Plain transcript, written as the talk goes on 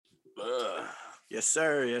Yes,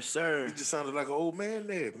 sir. Yes, You sir. just sounded like an old man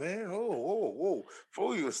there, man. Oh, whoa, whoa.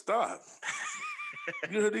 Before you start,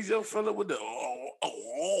 you heard these young fella with the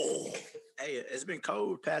Hey, it's been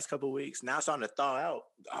cold past couple weeks. Now it's starting to thaw out.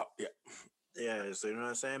 Yeah. Yeah, so you know what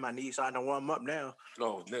I'm saying? My knees starting to warm up now.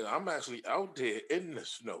 Oh, nigga, I'm actually out there in the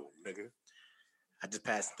snow, nigga. I just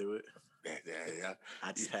passed through it. Yeah.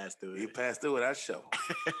 I just passed through You it. passed through it, I show.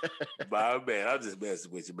 My man, I'm just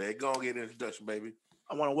messing with you, man. Go on, get an introduction, baby.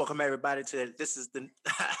 I want to welcome everybody to this is the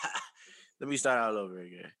let me start all over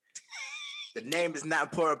again. The name is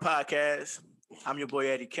Not Important Podcast. I'm your boy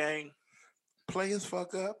Eddie Kane. Players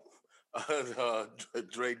fuck up.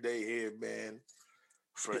 Dre Day here, man.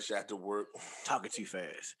 Fresh after work. Talking too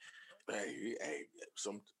fast. Hey,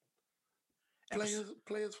 some Episode,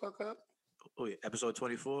 players fuck up. oh yeah, episode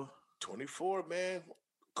 24. 24, man.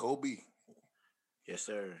 Kobe. Yes,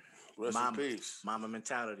 sir. Rest in peace. Mama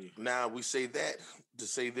mentality. Now we say that to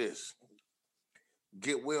say this.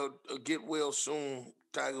 Get well soon,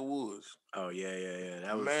 Tiger Woods. Oh yeah.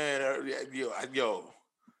 That was Man,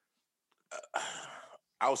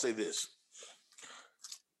 I'll say this.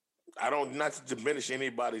 I don't not to diminish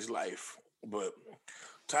anybody's life, but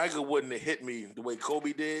Tiger wouldn't have hit me the way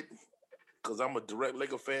Kobe did, because I'm a direct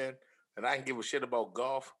Laker fan and I can give a shit about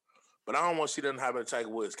golf. But I don't want to see nothing happen to Tiger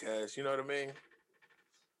Woods, Cash. You know what I mean?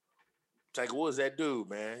 Tiger Woods, that dude,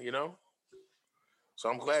 man, you know? So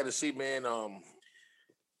I'm glad to see, man,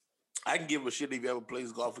 I can give a shit if he ever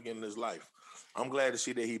plays golf again in his life. I'm glad to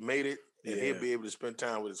see that he made it and he'll be able to spend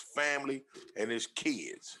time with his family and his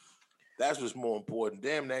kids. That's what's more important.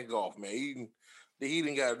 Damn that golf, man. He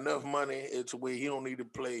done got enough money to where he don't need to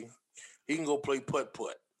play. He can go play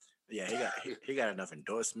putt-putt. Yeah, he got enough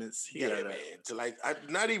endorsements. Man. To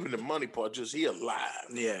not even the money part, just he alive.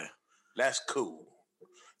 Yeah. That's cool.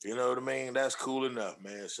 You know what I mean? That's cool enough,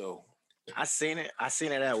 man. So I seen it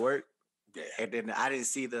at work. Yeah. And then I didn't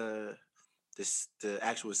see the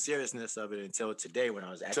actual seriousness of it until today when I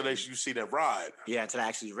was actually. Until you see that ride. Yeah, until I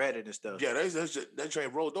actually read it and stuff. Yeah, that train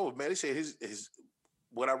rolled over, man. They said his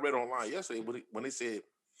what I read online yesterday when they said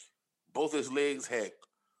both his legs had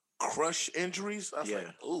crush injuries. I was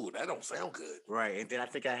like, ooh, that don't sound good. Right, and then I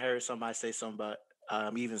think I heard somebody say something about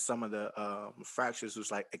even some of the fractures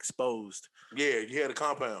was like exposed. Yeah, you had a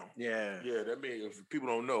compound. Yeah. That means if people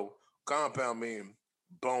don't know, compound means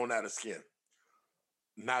bone out of skin.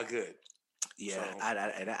 Not good. Yeah, so,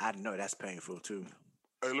 I know that's painful too.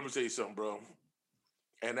 Hey, let me tell you something, bro.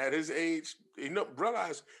 And at his age,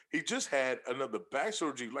 realize he just had another back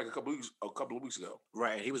surgery like a couple of weeks ago.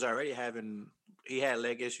 Right, he was already he had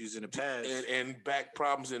leg issues in the past and back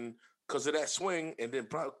problems, and because of that swing, and then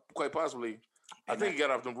quite possibly, I think he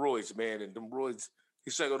got off them roids, man, and them roids,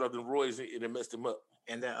 he cycled off them roids and it messed him up.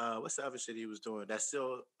 And that what's the other shit he was doing? That's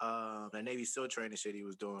still the Navy SEAL training shit he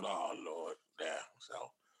was doing. Oh Lord, yeah.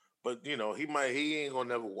 So, but he ain't gonna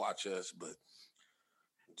never watch us, but.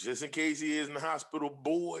 Just in case he is in the hospital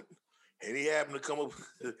bored and he happened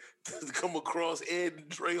to come across Ed and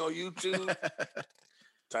Dre on YouTube.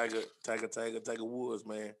 Tiger Woods,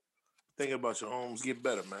 man. Thinking about your homes, get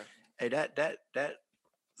better, man. Hey, that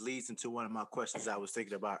leads into one of my questions I was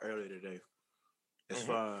thinking about earlier today. As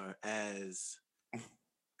far as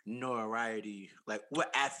notoriety, like what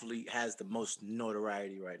athlete has the most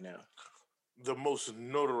notoriety right now? The most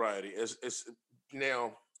notoriety is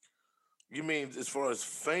now. You mean as far as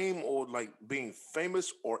fame or like being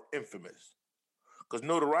famous or infamous? Because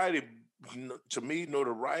notoriety, to me,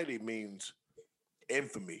 notoriety means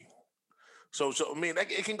infamy. So I mean,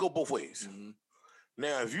 it can go both ways. Mm-hmm.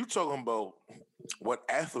 Now, if you're talking about what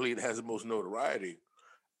athlete has the most notoriety,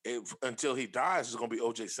 until he dies, it's going to be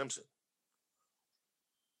O.J. Simpson.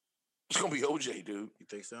 It's going to be O.J., dude. You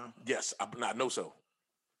think so? Yes, I know so.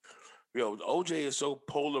 O.J. is so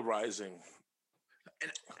polarizing.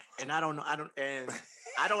 And I don't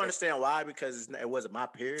understand why, because it wasn't my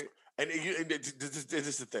period. And this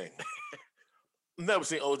is the thing. Never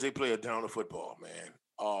seen OJ play a down of football, man.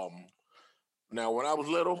 Now when I was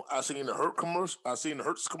little, I seen the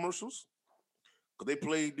Hertz commercials because they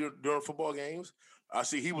played during football games. I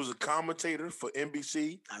see he was a commentator for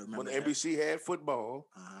NBC when NBC had football,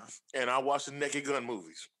 and I watched the Naked Gun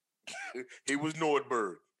movies. He was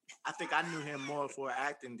Nordberg. I think I knew him more for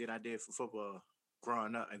acting than I did for football.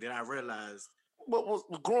 Growing up, and then I realized. Well,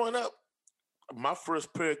 growing up, my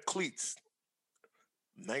first pair of cleats,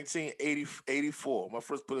 1984. My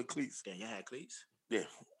first pair of cleats. Yeah, you had cleats. Yeah.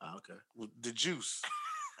 Oh, okay. The juice.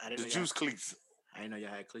 The juice cleats. I didn't know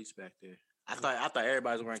y'all had cleats back there. I thought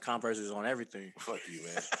everybody was wearing Converses on everything. Fuck you,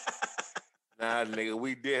 man. Nah, nigga,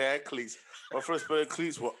 we did have cleats. My first pair of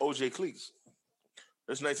cleats were OJ cleats.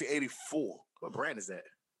 That's 1984. What brand is that?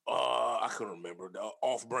 I couldn't remember the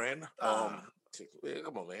off-brand. Yeah,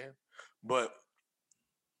 come on, man. But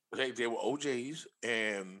they were OJs,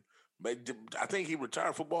 and I think he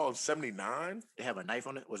retired football in '79. They have a knife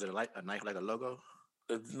on it. Was it a knife like a logo?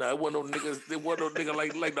 No, it wasn't no niggas. It wasn't no nigga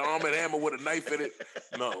like the Arm and Hammer with a knife in it.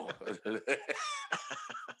 No,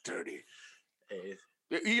 dirty. Hey,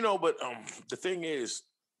 But the thing is,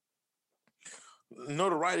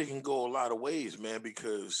 notoriety can go a lot of ways, man.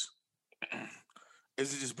 Because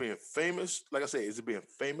is it just being famous? Like I said, is it being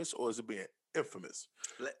famous or is it being infamous?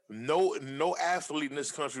 No athlete in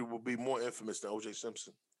this country will be more infamous than O.J.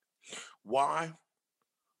 Simpson. Why?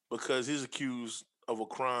 Because he's accused of a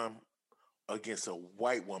crime against a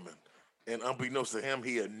white woman, and unbeknownst to him,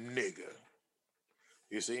 he a nigga.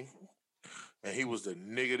 You see, and he was the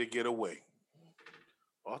nigga to get away.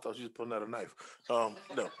 Oh, I thought you was pulling out a knife. No,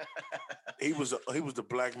 he was the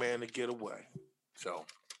black man to get away. So,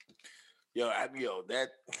 that.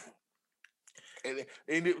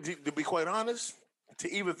 And to be quite honest,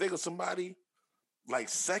 to even think of somebody like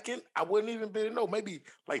second, I wouldn't even be to know. Maybe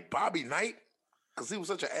like Bobby Knight, because he was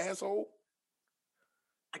such an asshole.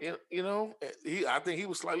 I think he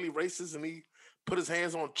was slightly racist, and he put his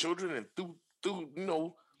hands on children and through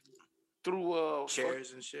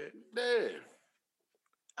chairs and shit. Yeah.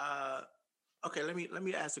 Okay, let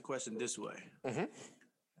me ask the question this way. Mm-hmm.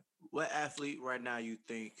 What athlete right now you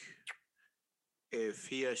think, if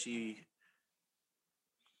he or she,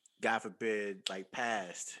 God forbid, like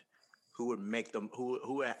passed, who would make them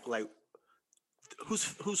like whose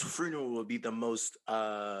funeral would be the most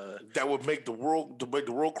that would make the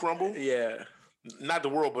world crumble? Yeah. Not the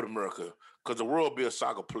world, but America. Because the world be a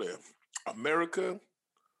soccer player. America,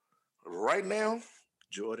 right now,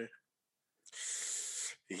 Jordan.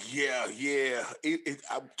 Yeah.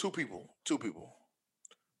 Two people.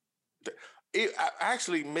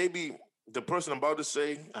 Actually, maybe the person I'm about to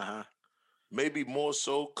say, maybe more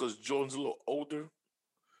so because Jordan's a little older.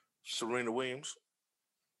 Serena Williams.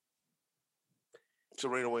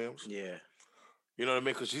 Yeah. You know what I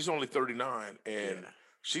mean? Because she's only 39 and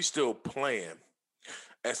she's still playing.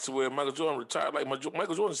 As to where Michael Jordan retired, like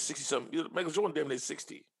Michael Jordan's 60-something. Michael Jordan damn near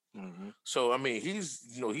 60. Mm-hmm. So I mean,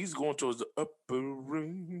 he's going towards the upper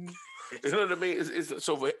ring. You know what I mean?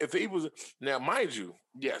 So if he was now, mind you,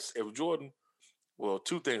 yes, if Jordan, well,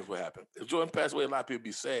 two things would happen. If Jordan passed away, a lot of people would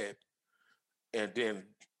be sad, and then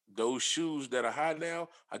those shoes that are high now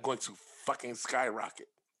are going to fucking skyrocket.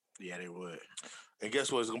 Yeah, they would. And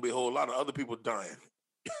guess what? There's gonna be a whole lot of other people dying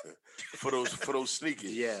for those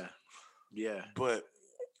sneakers. Yeah. But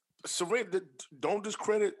Serena, don't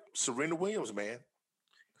discredit Serena Williams, man.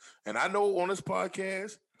 And I know on this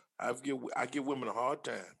podcast, I give women a hard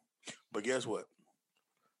time. But guess what?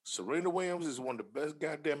 Serena Williams is one of the best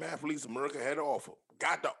goddamn athletes America had to offer.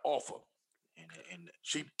 Got to offer. And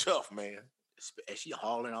she tough, man. And she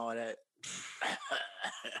hauling all that.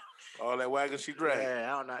 All that wagon she dragged.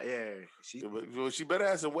 Yeah, I don't know. Yeah. She better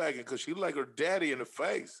have some wagon because she like her daddy in the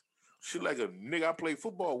face. She like a nigga I play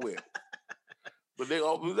football with. But they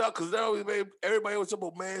always out because they always made everybody always talk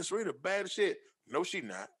about, man, Serena bad as shit. No, she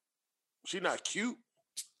not. She not cute.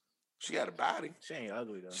 She got a body. She ain't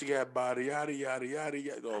ugly though. She got a body, yada yada yada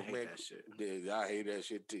yada. Oh I hate man, that shit. Yeah, I hate that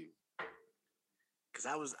shit too. Cause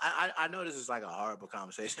I know this is like a horrible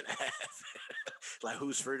conversation to have. Like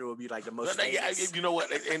whose funeral would be like the most famous? You know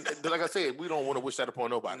what? And like I said, we don't want to wish that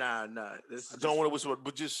upon nobody. Nah. This don't want to wish,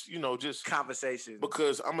 but just conversation.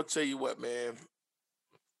 Because I'm gonna tell you what, man.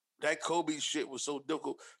 That Kobe shit was so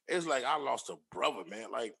difficult. It's like I lost a brother,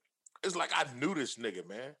 man. Like it's like I knew this nigga,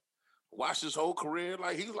 man. Watched his whole career.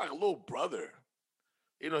 Like he's like a little brother.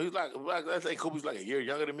 You know, he's like I think Kobe's like a year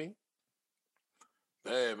younger than me.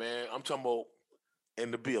 Hey, man, I'm talking about,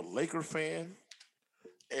 and to be a Laker fan,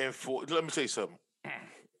 and let me tell you something.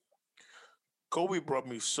 Kobe brought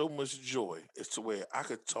me so much joy as to where I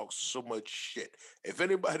could talk so much shit. If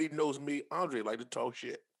anybody knows me, Andre like to talk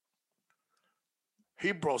shit.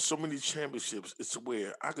 He brought so many championships as to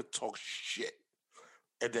where I could talk shit,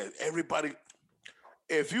 and that everybody.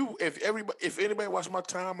 If anybody watch my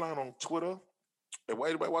timeline on Twitter, if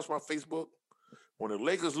anybody watch my Facebook, when the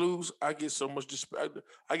Lakers lose, I get so much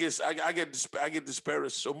I get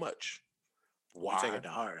disparaged so much. Why? You take it to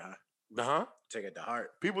heart, huh? Huh? Take it to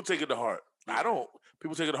heart. People take it to heart. I don't.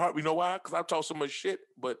 People take it to heart. You know why? Because I talk so much shit,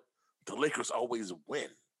 but the Lakers always win.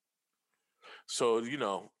 So,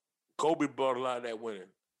 Kobe brought a lot of that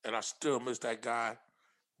winning, and I still miss that guy.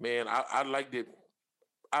 Man, I liked it.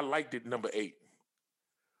 I liked it number 8.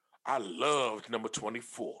 I loved number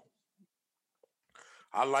 24.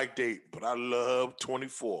 I liked 8, but I loved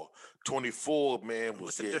 24. 24, man, was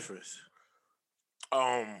What's the difference?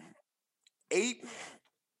 8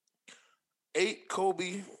 8,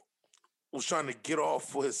 Kobe was trying to get off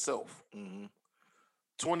for himself. Mm-hmm.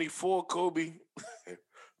 24, Kobe,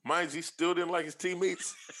 mind you, he still didn't like his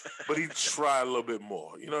teammates, but he tried a little bit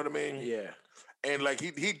more. You know what I mean? Yeah. And like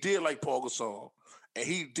he did like Paul Gasol, and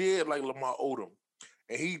he did like Lamar Odom,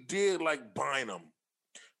 and he did like Bynum.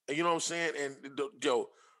 And you know what I'm saying? And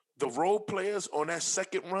the role players on that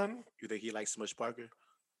second run, You think he likes Smush Parker?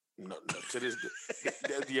 no, to this,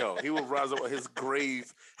 he would rise up at his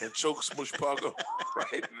grave and choke Smush Parker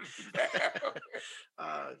right now.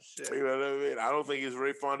 Oh shit. You know what I mean? I don't think he's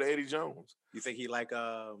very fond of Eddie Jones. You think he like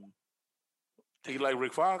He like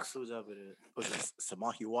Rick Fox? who's up with it? Was it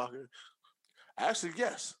Samaki Walker? Actually,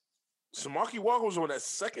 yes. Samaki Walker was on that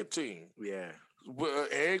second team. Yeah.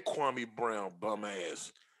 And Kwame Brown, bum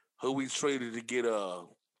ass, who we traded to get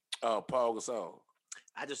Paul Gasol.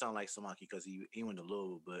 I just don't like Samaki because he went to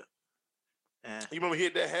Louisville, but You remember he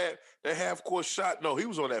hit that half court shot? No, he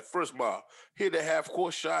was on that first ball. He hit that half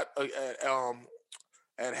court shot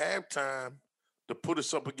at halftime to put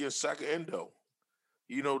us up against Sacramento.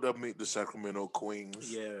 You know the Sacramento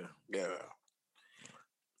Queens. yeah.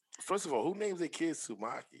 First of all, who names their kids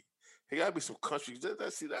Sumaki? He gotta be some country.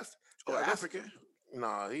 That's African.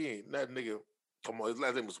 Nah, he ain't that nigga. Come on, his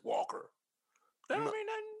last name was Walker. That don't mean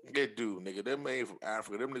nothing. They do, nigga. Them ain't from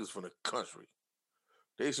Africa. Them niggas from the country.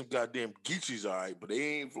 They some goddamn Geechees, all right, but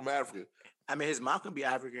they ain't from Africa. I mean, his mom can be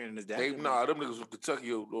African and his dad. Them niggas from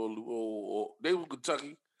Kentucky or they from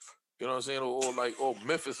Kentucky. You know what I'm saying? Or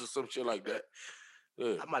Memphis or some shit like that.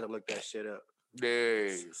 Yeah. I might have looked that shit up.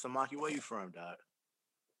 Yeah. Samaki, where you from, dog?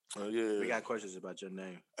 Yeah. We got questions about your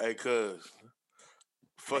name. Hey, cuz.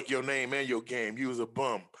 Fuck your name and your game. You was a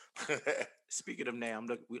bum. Speaking of name,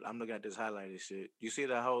 I'm looking at this highlighted shit. You see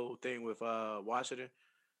the whole thing with Washington?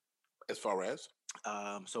 As far as?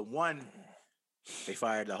 So one, they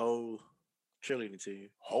fired the whole cheerleading team.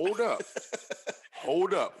 Hold up.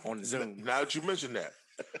 Hold up. On Zoom. Now that you mentioned that,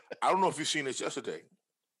 I don't know if you seen this yesterday.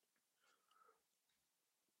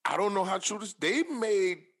 I don't know how true this. They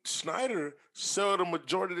made Snyder sell the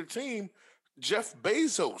majority of the team. Jeff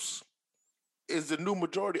Bezos is the new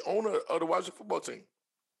majority owner of the Washington football team.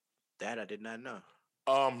 That I did not know.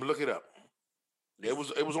 Look it up. It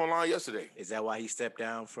was online yesterday. Is that why he stepped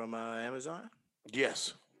down from Amazon?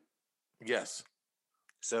 Yes. Yes.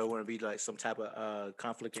 So it wouldn't be like some type of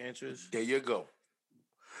conflict of interest? There you go.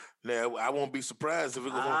 Now I won't be surprised if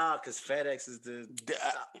it goes. Because FedEx is the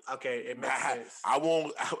okay. It makes sense. I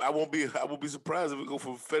won't be surprised if it go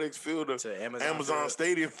from FedEx Field to Amazon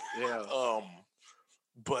Stadium. Yeah.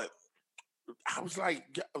 But I was like,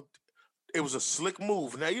 it was a slick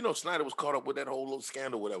move. Now you know Snyder was caught up with that whole little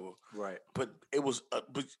scandal, whatever. Right. But it was,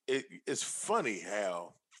 it's funny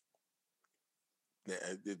how.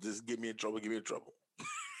 It just get me in trouble.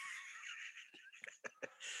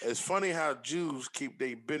 It's funny how Jews keep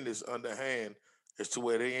their business underhand as to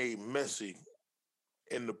where they ain't messy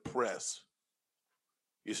in the press.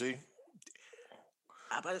 You see?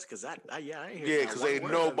 I bet it's because I ain't hear. Yeah, because ain't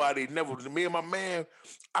nobody never. Me and my man,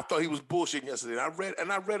 I thought he was bullshitting yesterday.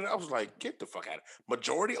 And I read it. I was like, get the fuck out of it.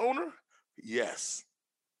 Majority owner? Yes.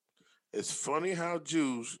 It's funny how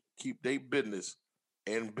Jews keep their business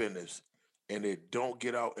in business and they don't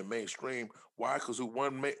get out in mainstream. Why? Because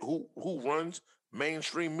who runs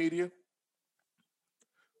mainstream media?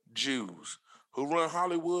 Jews. Who run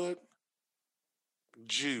Hollywood?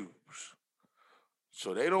 Jews.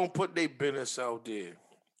 So they don't put their business out there.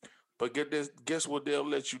 But get this, guess what they'll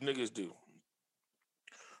let you niggas do?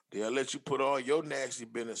 They'll let you put all your nasty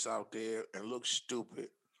business out there and look stupid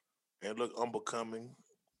and look unbecoming.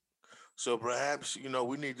 So perhaps,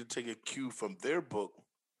 we need to take a cue from their book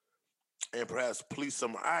and perhaps police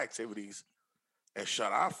some of our activities and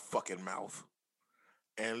shut our fucking mouth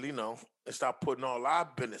and, and stop putting all our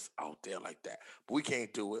business out there like that. But we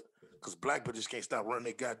can't do it because black bitches can't stop running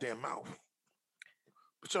their goddamn mouth.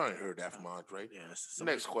 But y'all ain't heard that from Andre. Yeah,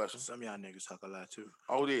 next question. Some of y'all niggas talk a lot too.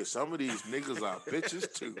 Oh, yeah. Some of these niggas are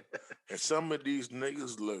bitches too. And some of these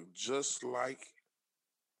niggas look just like.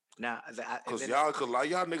 Now, because y'all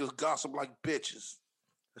niggas gossip like bitches.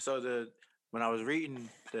 So when I was reading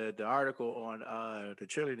the article on the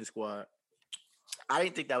cheerleading squad, I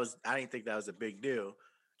didn't think that was a big deal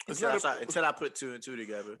until I put two and two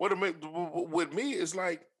together. With me, it's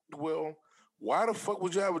like, well, why the fuck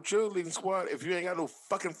would you have a cheerleading squad if you ain't got no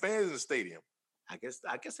fucking fans in the stadium? I guess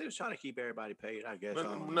they was trying to keep everybody paid. I guess.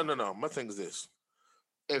 No. My thing is this: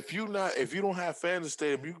 if you don't have fans in the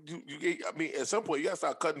stadium, you at some point you gotta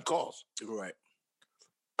start cutting costs. Right.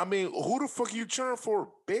 I mean, who the fuck are you cheering for,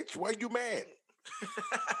 bitch? Why you mad?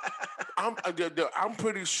 I'm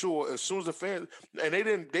pretty sure as soon as the fans and they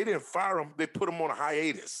didn't fire him, they put him on a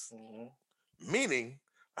hiatus. Mm-hmm. meaning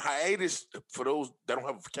hiatus, for those that don't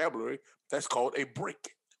have a vocabulary, that's called a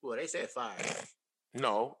break. Well, they said fired.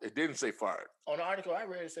 No, it didn't say fired. On the article I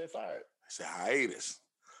read, it said fired. It said hiatus.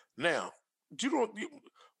 Now,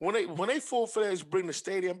 when they full fledged bring the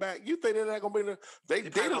stadium back, you think they're not gonna bring They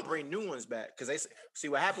don't bring new ones back because see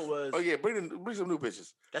what happened was. Oh yeah, bring some new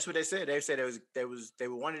pitches. That's what they said. They said they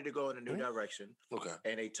wanted to go in a new direction. Okay.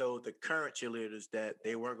 And they told the current cheerleaders that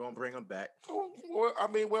they weren't gonna bring them back.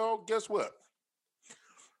 Well, guess what?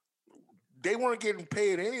 They weren't getting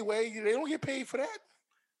paid anyway. They don't get paid for that.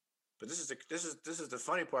 But this is the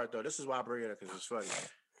funny part though. This is why I bring it up because it's funny.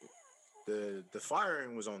 The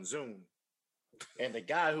firing was on Zoom, and the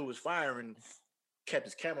guy who was firing kept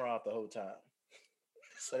his camera off the whole time,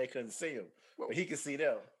 so they couldn't see him, but he could see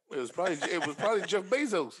them. It was probably Jeff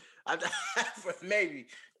Bezos. Maybe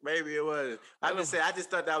it was. I just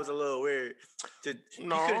thought that was a little weird. You could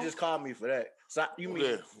have just called me for that. So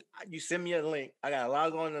you send me a link? I gotta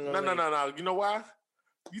log on to the link. No. You know why?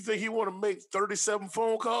 You think he want to make 37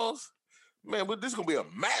 phone calls? Man, but this is gonna be a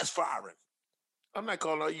mass firing. I'm not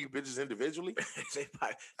calling all you bitches individually.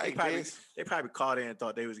 they probably called in and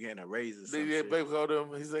thought they was getting a raise or something. Yeah, baby called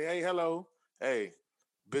them. He's like, hey, hello. Hey,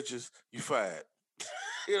 bitches, you fired.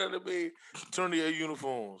 You know what I mean? Turn to your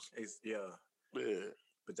uniforms. Yeah.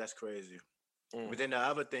 But that's crazy. Mm. But then the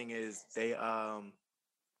other thing is they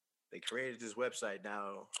created this website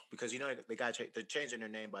now because they're changing their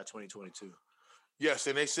name by 2022. Yes,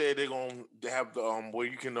 and they said they're gonna have the where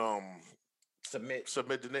you can submit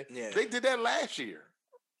the name. Yeah. They did that last year.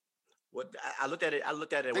 What I looked at it.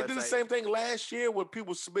 They did the same thing last year where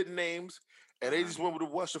people submitting names, and they just went with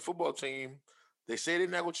the Western football team. They say they're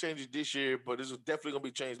not gonna change it this year, but this is definitely gonna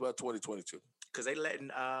be changed by 2022. Because they're letting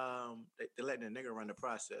the nigga run the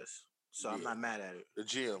process, so I'm not mad at it. The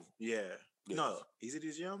GM. Yeah. Yes. No, is it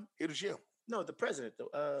his GM? It's the GM. No, the president.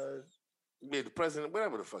 Yeah, the president,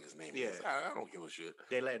 whatever the fuck his name is. I don't give a shit.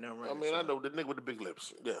 They letting him run. I mean, I know the nigga with the big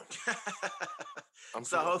lips. Yeah.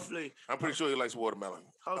 Hopefully, I'm pretty sure he likes watermelon.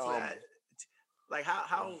 Hopefully,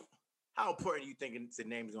 how important do you think the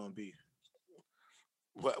name is gonna be?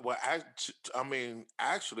 Well,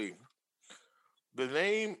 actually, the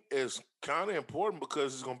name is kind of important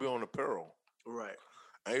because it's gonna be on apparel, right?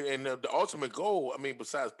 And the ultimate goal, I mean,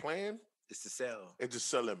 besides playing, is to sell. It's just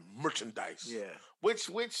selling merchandise. Yeah. Which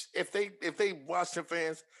if they Washington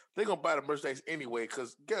fans, they're gonna buy the merchandise anyway.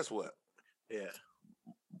 Because guess what? Yeah.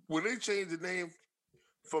 When they changed the name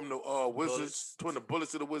from the Wizards to the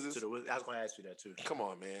Bullets to the Wizards, I was gonna ask you that too. Come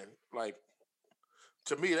on, man. Like,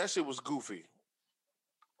 to me, that shit was goofy.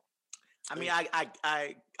 I mean, I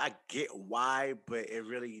get why, but it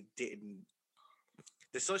really didn't.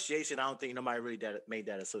 The association, I don't think nobody really made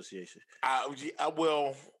that association.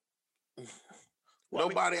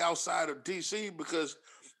 Nobody outside of DC, because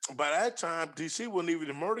by that time DC wasn't even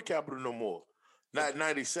the murder capital no more. Not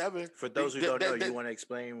 97. For those who don't know, you want to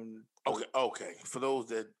explain? Okay. For those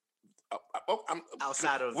that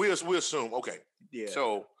outside of, we assume. Okay. Yeah.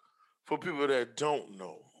 So for people that don't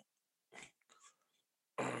know,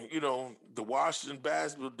 the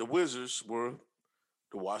the Wizards were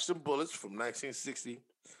the Washington Bullets from 1960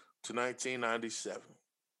 to 1997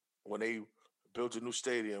 when they built a new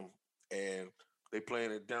stadium and they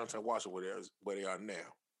playing in downtown Washington where they are now.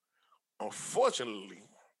 Unfortunately,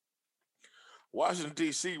 Washington,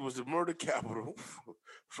 D.C. was the murder capital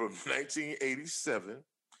from 1987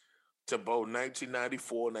 to about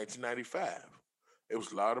 1994, 1995. It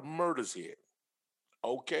was a lot of murders here.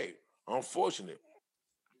 Okay, unfortunate.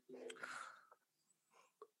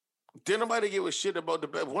 Didn't nobody give a shit about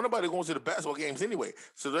nobody going to the basketball games anyway.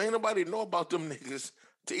 So there ain't nobody know about them niggas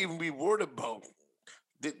to even be worried about.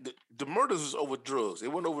 The murders was over drugs. It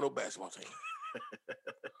wasn't over no basketball team.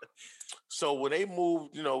 So when they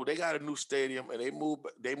moved, they got a new stadium and they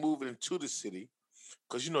moved into the city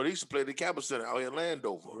because they used to play the Capitol Center out in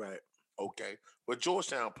Landover. Right. Okay. But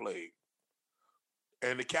Georgetown played.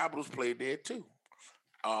 And the Capitals played there too.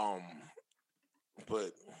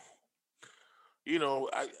 But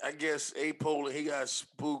I guess A. Poland, he got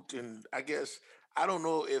spooked, and I don't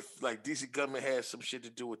know if DC government had some shit to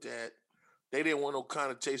do with that. They didn't want no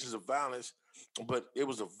connotations of violence, but it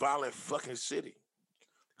was a violent fucking city.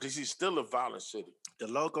 DC's still a violent city. The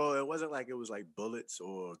logo, it wasn't like it was like bullets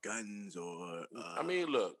or guns or. I mean,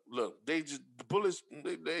 look. The bullets.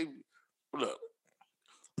 They look.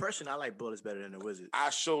 Personally, I like bullets better than the Wizards. I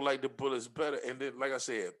sure like the bullets better, and then, like I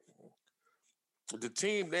said, the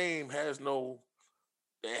team name has no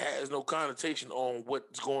connotation on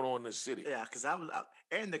what's going on in the city. Yeah, because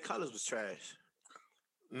and the colors was trash.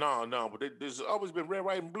 No, but there's always been red,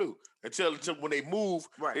 white, and blue until when they move,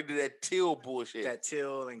 Right. they did that teal bullshit. That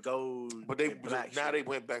teal and gold, But they and black now shit. they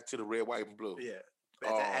went back to the red, white, and blue. Yeah.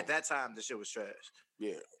 At Um, that time, the shit was trash.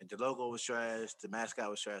 yeah. And the logo was trash. The mascot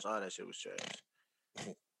was trash. All that shit was trash.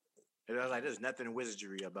 And I was like, there's nothing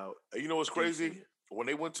wizardry about You know what's crazy? DC. When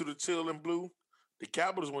they went to the teal and blue, the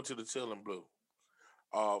Capitals went to the teal and blue.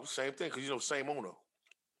 Same thing, because same owner.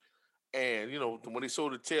 And when they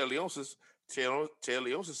sold the Tail Leonsis, Tail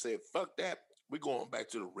Leonsis said, "Fuck that, we're going back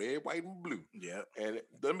to the red, white, and blue." Yeah. And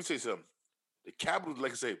let me say something. The Capitals,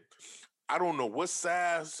 like I say, I don't know what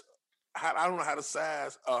size. I don't know how to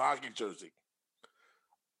size a hockey jersey.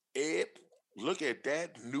 Ed, look at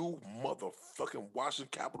that new motherfucking Washington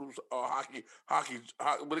Capitals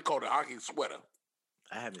what they call it, hockey sweater.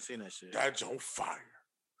 I haven't seen that shit. That joint fire.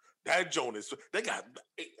 That joint is. They got.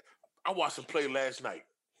 I watched them play last night.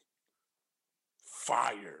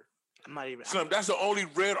 Fire. I'm not even. Son, that's the only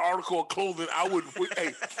red article of clothing I would.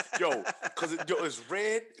 Hey, yo, because it's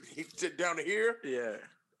red down here. Yeah.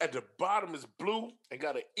 At the bottom is blue and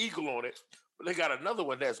got an eagle on it. But they got another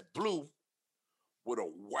one that's blue with a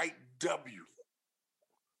white W.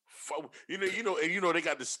 And they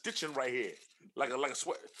got the stitching right here, like a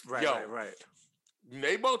sweat. Right, yo, right.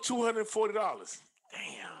 They bought $240.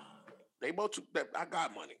 Damn. They bought that. I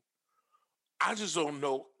got money. I just don't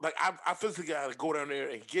know. Like I physically gotta go down there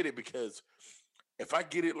and get it, because if I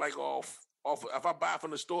get it like off, if I buy it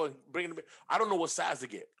from the store and bring it to me, I don't know what size to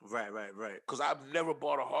get. Right. Because I've never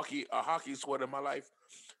bought a hockey sweater in my life,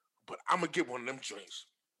 but I'm gonna get one of them joints.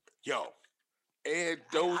 Yo, Ed,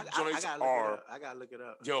 those joints are. I gotta look it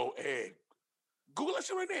up. Yo, Ed, Google that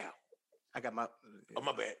shit right now. I got my. Oh,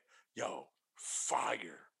 my bad. Yo,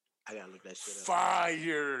 fire. I gotta look that shit up.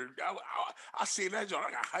 Fire. I seen that joint.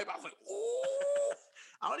 I got hype. I was like, ooh.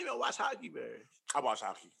 I don't even watch hockey, man. I watch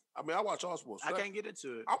hockey. I mean, I watch all sports. I can't get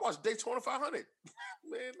into it. I watch Daytona 500.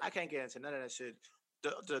 Man, I can't get into none of that shit.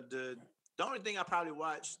 The only thing I probably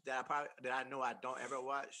watch that I know I don't ever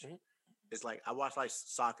watch is like I watch like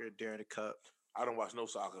soccer during the cup. I don't watch no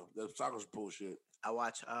soccer. The soccer's bullshit. I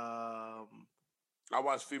watch I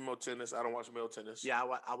watch female tennis. I don't watch male tennis. Yeah,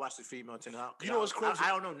 I watch the female tennis. You know what's crazy? I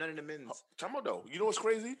don't know none of the men's. Come on though. You know what's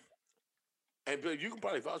crazy? And Bill, you can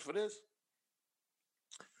probably vouch for this.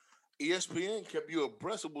 ESPN kept you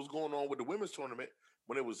abreast of what's going on with the women's tournament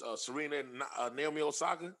when it was Serena and Naomi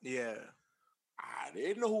Osaka. Yeah. I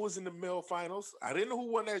didn't know who was in the male finals. I didn't know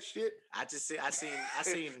who won that shit. I seen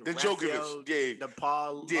the Raphael, Djokovic, yeah, the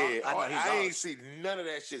Paul. yeah. I ain't lost. seen none of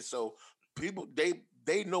that shit. So people,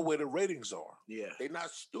 they know where the ratings are. Yeah, they're not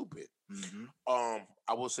stupid. Mm-hmm.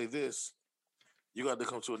 I will say this: you got to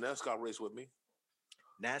come to a NASCAR race with me.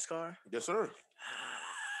 NASCAR? Yes, sir.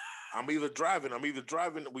 I'm either driving. I'm either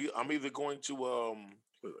going to.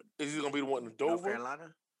 Is it gonna be the one in Dover? North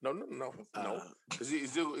Carolina? No. It's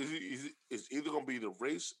either gonna be the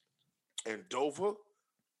race in Dover.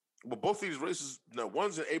 But both these races, no,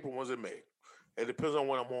 one's in April, one's in May. It depends on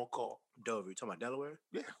when I'm on call. Dover, you talking about Delaware?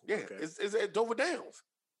 Yeah. Okay. It's at Dover Downs,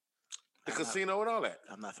 the casino and all that.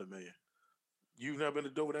 I'm not familiar. You've never been to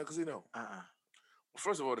Dover Downs Casino? Well,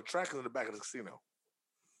 first of all, the track is in the back of the casino,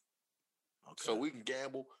 so we can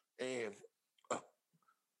gamble and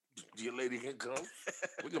your lady can come.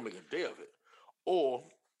 We can make a day of it, or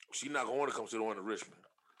she's not gonna want to come to the one in Richmond.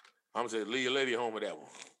 I'm gonna say leave your lady home with that one.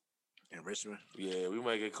 In Richmond? Yeah, we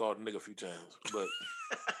might get called a nigga a few times, but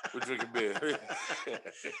we're drinking beer.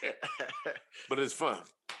 But it's fun.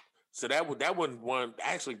 So that one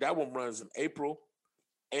runs in April,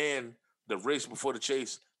 and the race before the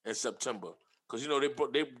chase in September. Because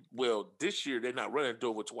this year they're not running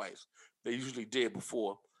Dover twice. They usually did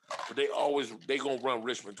before, but they gonna run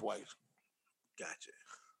Richmond twice. Gotcha.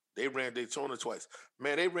 They ran Daytona twice.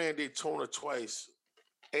 Man, they ran Daytona twice.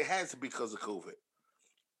 It has to be because of COVID.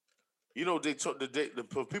 You know,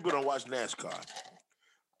 people don't watch NASCAR.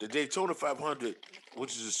 The Daytona 500,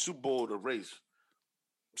 which is a Super Bowl, the race,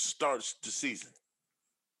 starts the season.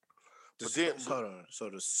 Hold on. So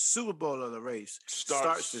the Super Bowl of the race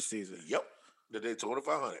starts the season. Yep. The Daytona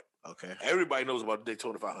 500. Okay. Everybody knows about the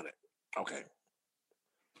Daytona 500. Okay.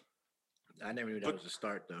 I never knew that was the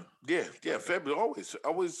start, though. Yeah. February,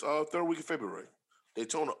 always third week of February.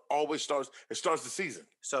 Daytona always starts. It starts the season.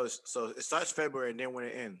 So it starts February, and then when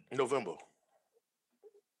it ends? November.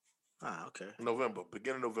 Okay. November,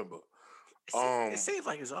 beginning of November. It seems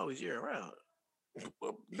like it's always year round.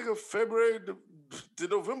 Nigga, February to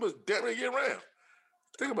November is damn near year round.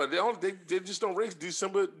 Think about it. They just don't race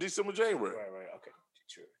December, January. Right. Okay.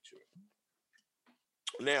 True.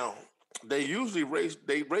 Now, they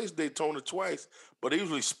race Daytona twice, but they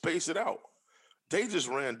usually space it out. They just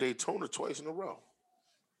ran Daytona twice in a row.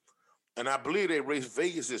 and I believe they raced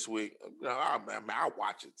Vegas this week. You know, I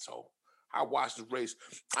watch it, so I watched the race.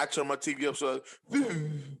 I turn my TV up so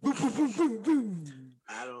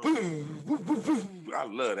I don't. I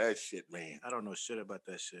love that shit, man. I don't know shit about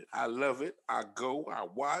that shit. I love it. I go, I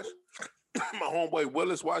watch. My homeboy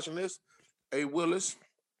Willis watching this. Hey Willis,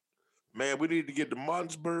 man, we need to get the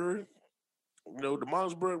Martinsburg, the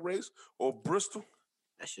Martinsburg race or Bristol.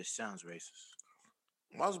 That shit sounds racist.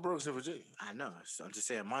 Martinsburg's in Virginia. I know. So I'm just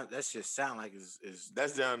saying. That shit sound like is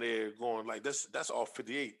That's down there going like that's off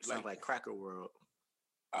 58. sounds like Cracker World.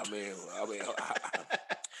 I mean,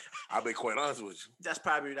 I'll be quite honest with you. That's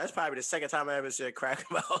probably the second time I ever said crack in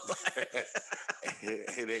my whole life.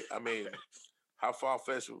 I mean, how far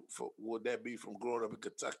fetched would that be from growing up in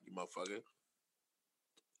Kentucky, motherfucker?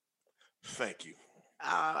 Thank you.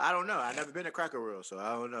 I don't know. I never been to Cracker World, so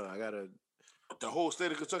I don't know. I gotta. The whole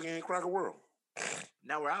state of Kentucky ain't Cracker World.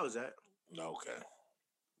 Not where I was at. No, okay.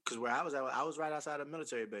 Because where I was at, I was right outside a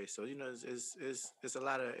military base, so it's a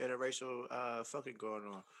lot of interracial fucking going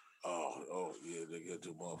on. Oh yeah, they get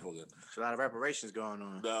to motherfucking. There's a lot of reparations going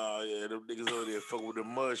on. Nah, yeah, them niggas over there fucking with the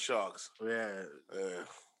mud sharks. Yeah, Yeah.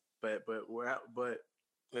 but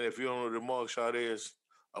And if you don't know what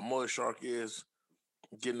a mud shark is,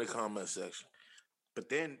 get in the comment section. But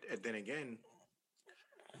then again,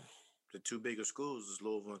 the two bigger schools is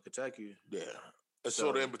Louisville and Kentucky. Yeah, it's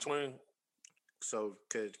sort of in between. So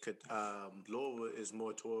could Louisville is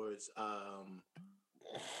more towards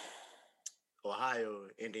Ohio,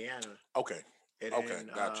 Indiana. Okay. And okay, then,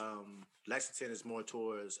 gotcha. Lexington is more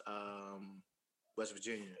towards West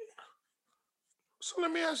Virginia. So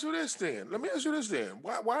let me ask you this then.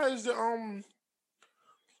 Why is the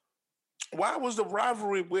why was the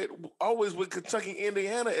rivalry always with Kentucky,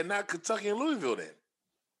 Indiana, and not Kentucky and Louisville then?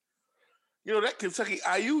 You know that Kentucky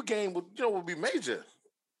IU game would be major.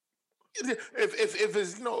 If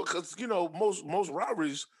it's because most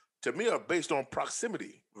rivalries to me are based on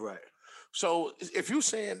proximity. Right. So if you're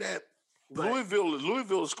saying that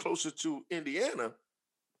Louisville is closer to Indiana,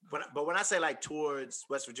 but when I say like towards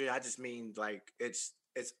West Virginia, I just mean like it's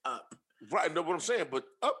up. Right, know what I'm saying? But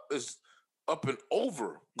up is up and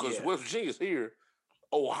over because West Virginia's here.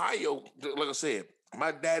 Ohio, like I said,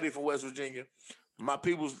 my daddy from West Virginia, my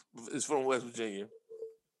people is from West Virginia.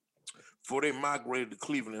 Before they migrated to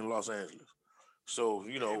Cleveland and Los Angeles, so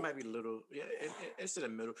it might be a little. Yeah, it's in the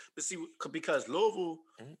middle. But see, because Louisville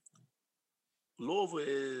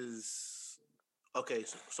is okay.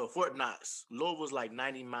 So Fort Knox, Louisville's like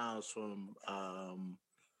 90 miles from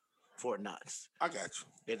Fort Knox. I got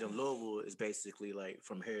you. And then Louisville is basically like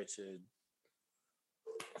from here to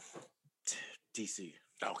DC.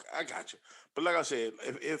 Okay, I got you. But like I said,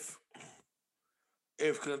 if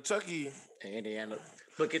Kentucky and Indiana,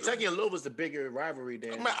 but Kentucky and Louisville's the bigger rivalry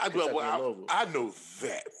than Kentucky and Louisville. I know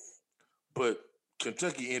that, but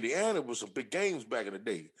Kentucky, Indiana was some big games back in the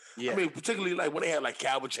day. Yeah. I mean, particularly like when they had like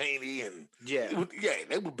Calvin Chaney and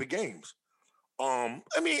they were big games. I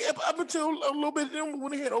mean, up until a little bit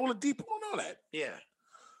when they had Oladipo and all that. Yeah.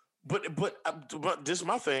 But this is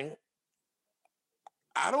my thing.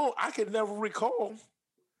 I can never recall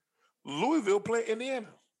Louisville playing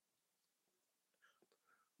Indiana.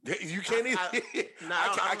 You can't even.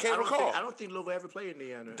 I can't recall. I don't think Louisville ever played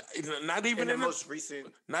Indiana. Not even in the most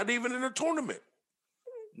recent. Not even in the tournament.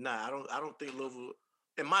 Nah, I don't think Louisville.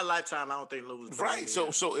 In my lifetime, I don't think Louisville. Right. So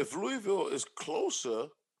if Louisville is closer,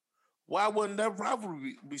 why wouldn't that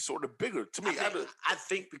rivalry be sort of bigger? To me, I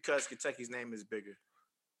think because Kentucky's name is bigger.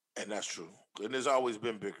 And that's true. And it's always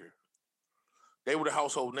been bigger. They were the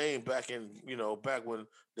household name back when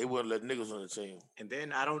they wouldn't let niggas on the team. And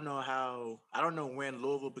then I don't know when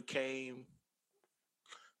Louisville became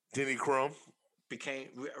Denny Crum.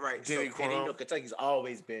 Right. Denny Crum. And Kentucky's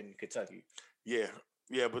always been Kentucky. Yeah.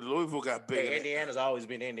 Yeah, but Louisville got big. Hey, Indiana's always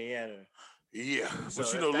been Indiana. Yeah. So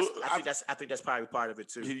but I think that's probably part of it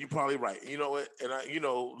too. You're probably right. You know what? And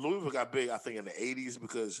Louisville got big, I think, in the 80s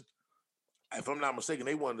because if I'm not mistaken,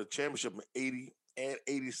 they won the championship in 80 and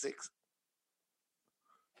 86.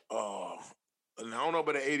 And I don't know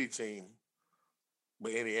about the 80 team,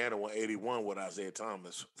 but Indiana won 81 with Isaiah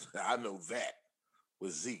Thomas. I know that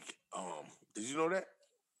with Zeke. Did you know that?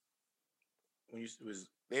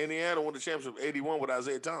 Indiana won the championship 81 with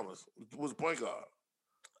Isaiah Thomas. Who was the point guard?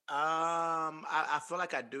 I feel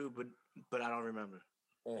like I do, but I don't remember.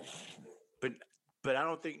 But I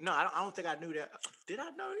don't think I don't think I knew that. Did I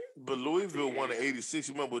know it? But Louisville won in 86.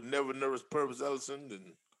 You remember with Never Nervous Purvis Ellison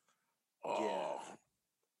and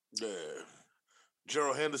yeah.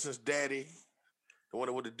 Gerald Henderson's daddy, the one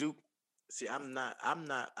that went to Duke. See, I'm not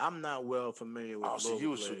well familiar with. So you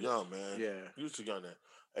was too young, man. Yeah, you was too young then.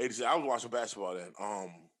 86. I was watching basketball then.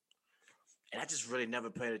 And I just really never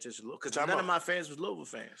paid attention to because Time none out. of my fans was Louisville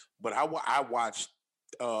fans. But I watched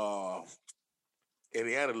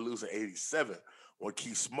Indiana lose in '87 when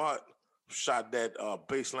Keith Smart shot that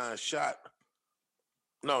baseline shot.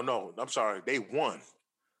 No, I'm sorry. They won.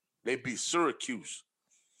 They beat Syracuse.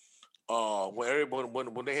 When everybody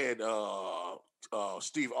when they had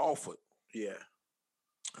Steve Alford, Yeah.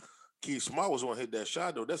 Keith Smart was the one to hit that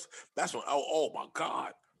shot though. That's when oh my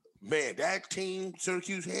God, man, that team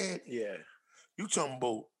Syracuse had. Yeah. You talking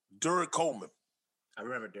about Derek Coleman? I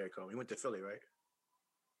remember Derek Coleman. He went to Philly, right?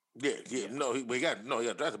 Yeah. No, he got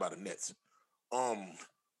drafted by the Nets. Okay.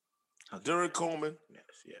 Derek Coleman. Yes,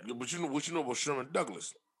 yeah. But you know what you know about Sherman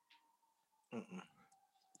Douglas? Mm-mm.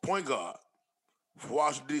 Point guard,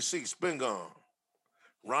 Washington D.C. Spin gun,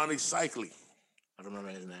 Ronnie Cycli. I don't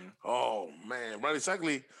remember his name. Oh man, Ronnie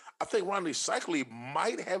Cycli. I think Ronnie Cycli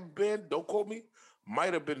might have been. Don't quote me.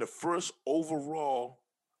 Might have been the first overall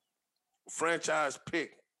franchise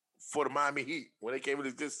pick for the Miami Heat when they came into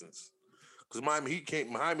existence. Because Miami Heat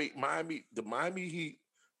came. The Miami Heat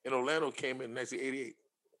in Orlando came in 1988.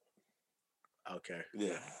 Okay.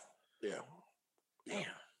 Yeah. Damn.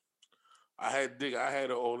 I had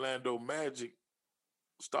an Orlando Magic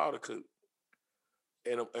starter coat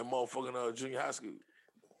in motherfucking junior high school.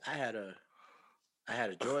 I had a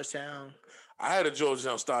Georgetown. I had a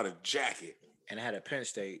Georgetown starter jacket. And I had a Penn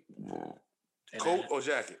State. Coat or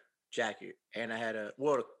jacket? Jacket. And I had a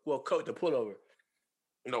coat, the pullover.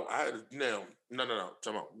 No, I had no.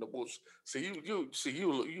 Come on. No, see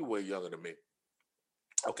you way younger than me.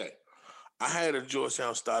 Okay. I had a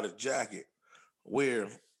Georgetown starter jacket where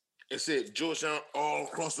it said Georgetown all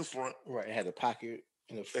across the front. Right. It had a pocket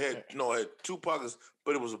in the front. It had 2 pockets,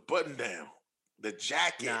 but it was a button down. The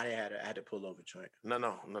jacket. Nah, I had a pullover joint.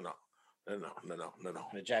 No.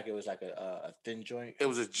 The jacket was like a thin joint. It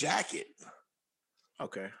was a jacket.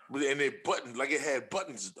 Okay. And it buttoned, like it had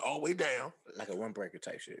buttons all the way down. Like a windbreaker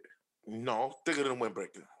type shit. No, thicker than a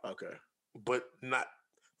windbreaker. Okay. But not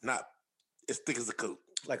as thick as a coat.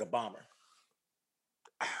 Like a bomber.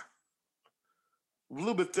 A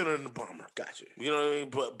little bit thinner than the bomber. Gotcha. You know what I mean?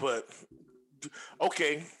 But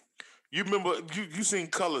okay. You remember you seen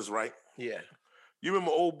Colors, right? Yeah. You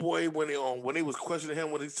remember old boy when they was questioning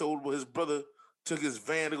him when he told his brother took his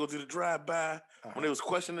van to go to the drive-by when they was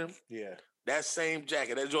questioning him? Yeah. That same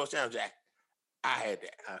jacket, that Georgetown jacket, I had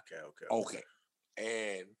that. Okay.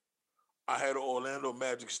 And I had an Orlando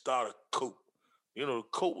Magic starter coat. You know, the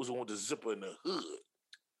coat was the one with the zipper in the hood.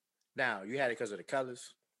 Now, you had it because of the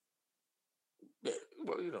colors? Yeah,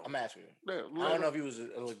 well, you know. I'm asking you. Yeah, I don't know if he was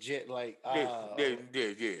a legit, like... Yeah,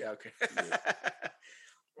 okay. Yeah.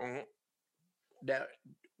 Mm-hmm.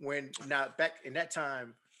 Now, back in that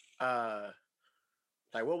time,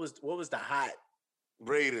 like, what was the hot...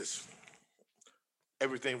 Raiders.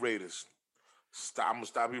 Everything Raiders. I'm going to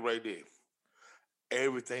stop you right there.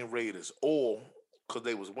 Everything Raiders. Or, because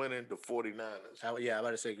they was winning, the 49ers. I'm about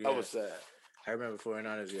to say... I was sad. I remember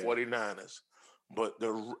 49ers, yeah. 49ers. But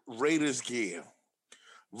the Raiders gear.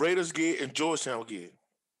 Raiders gear and Georgetown gear.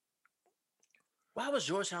 Why was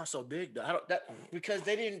Georgetown so big, though? Because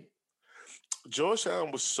they didn't...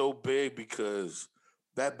 Georgetown was so big because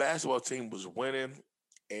that basketball team was winning,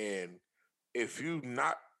 and if you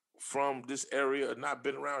not from this area or not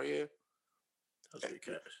been around here,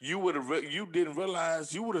 you didn't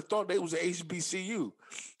realize, you would have thought they was a HBCU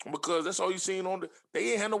because that's all you seen on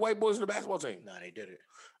they ain't had no white boys in the basketball team. No, they did it.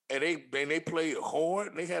 And they played hard.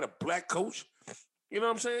 And they had a black coach. You know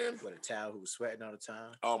what I'm saying? With a towel who was sweating all the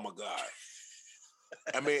time. Oh my God.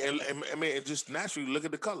 I mean, just naturally look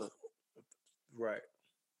at the color. Right.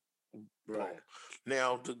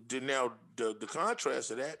 Now, the contrast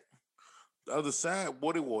to that, the other side,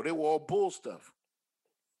 what they wore all bull stuff.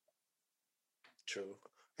 True.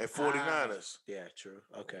 And 49ers. Yeah, true.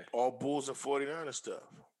 Okay. All Bulls and 49ers stuff.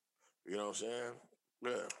 You know what I'm saying?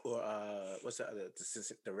 Yeah. Or what's the other?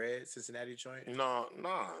 The red Cincinnati joint? No.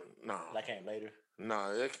 That came later. Nah,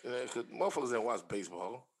 motherfuckers didn't watch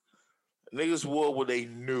baseball. Niggas wore what they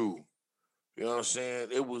knew. You know what I'm saying?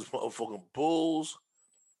 It was motherfucking Bulls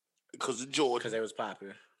because of Jordan. Because they was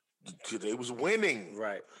popular. Because they was winning.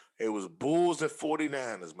 Right. It was Bulls and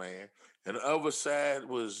 49ers, man. And the other side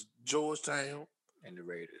was Georgetown. And the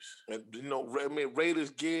Raiders. And, you know,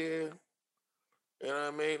 Raiders gear. You know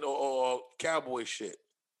what I mean? Or cowboy shit.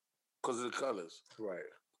 Because of the colors.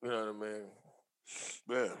 Right. You know what I mean?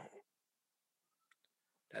 Yeah.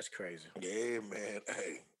 That's crazy. Yeah, man.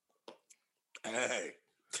 Hey.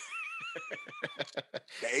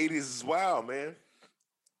 The 80s is wild, man.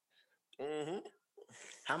 Mm-hmm.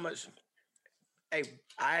 How much Hey,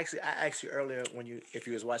 I asked you earlier when you if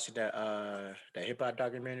you was watching that hip hop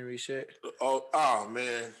documentary shit Oh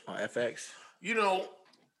man, on FX. you know,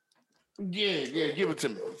 yeah, give it to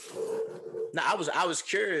me. Now I was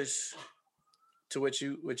curious to what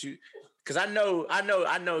you because I know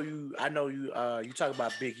you talk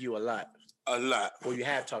about Big U a lot. A lot. Well, you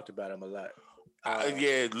have talked about him a lot.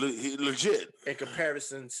 Yeah, he legit. In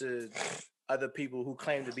comparison to other people who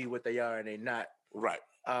claim to be what they are and they not. Right.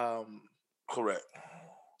 Um, Correct.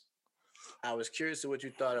 I was curious to what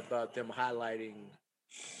you thought about them highlighting.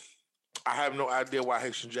 I have no idea why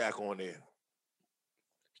Haitian Jack on there.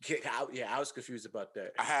 Yeah, I was confused about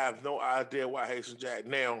that. I have no idea why Haitian Jack.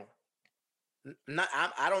 Now, Not,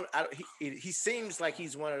 I don't. He seems like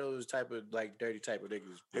he's one of those type of like dirty type of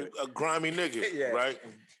niggas. he But a grimy nigga, yeah, right?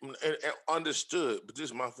 And understood, but this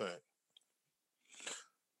is my thing.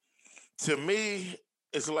 To me,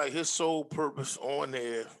 it's like his sole purpose on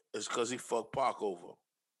there is because he fucked Pac over.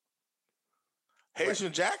 right.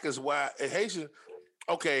 Haitian Jack is why Haitian.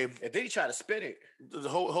 Okay, And then he tried to spin it.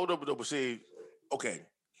 hold up, but see, okay.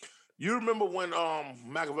 You remember when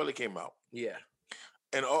Machiavelli came out, Yeah.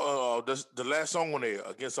 and the last song on there,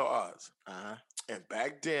 Against All Odds. Uh huh. And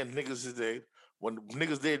back then, niggas today, when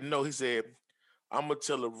niggas didn't know, he said, "I'm gonna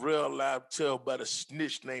tell a real live tale about a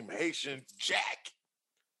snitch named Haitian Jack."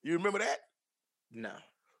 You remember that? No,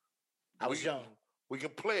 I was young. We can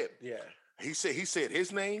play it. Yeah. He said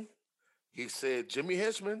his name. He said Jimmy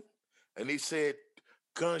Henchman, and he said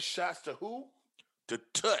gunshots to who? To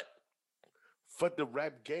Tut. Fuck the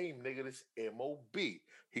rap game, nigga. This M.O.B.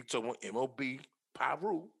 He told me M.O.B.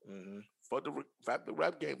 Pyru. Mm-hmm. Fuck the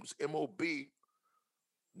rap game. It's M.O.B.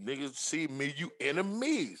 Niggas see me, you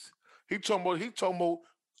enemies. He told me Supreme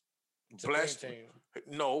blast. Team.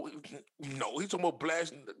 No, no, he talking about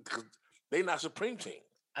blasting because they not Supreme Team.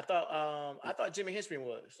 I thought Jimmy Henchman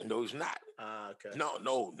was. No, he's not. Okay.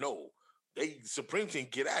 No. They Supreme Team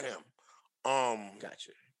get at him.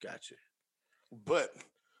 Gotcha. But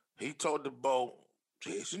he told the bow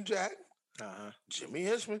Jason Jack, Uh-huh. Jimmy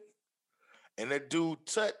Henchman, and that dude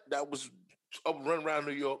Tut that was up running around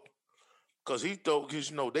New York. Cause he thought,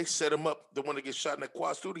 cause they set him up. The one to get shot in that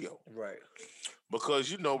quad studio. Right.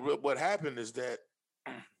 Because what happened is that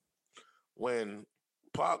when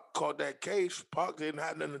Pac caught that case, Pac didn't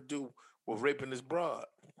have nothing to do with raping his broad.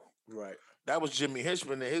 Right. That was Jimmy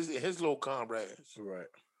Henchman and his little comrades. Right.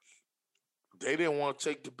 They didn't want to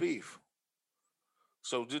take the beef.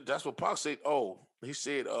 So that's what Pac said. Oh, he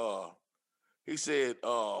said,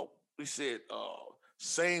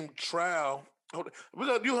 same trial. Hold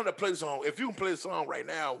on. You have to play the song. If you can play the song right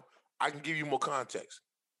now, I can give you more context.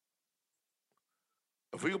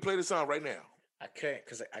 If we can play the song right now. I can't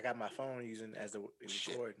because I got my phone using as the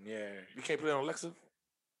recording. Yeah. You can't play it on Alexa?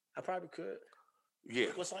 I probably could. Yeah.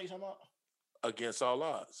 What song you talking about? Against All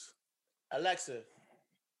Odds. Alexa,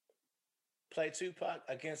 play Tupac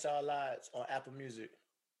Against All Odds on Apple Music.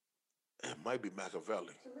 It might be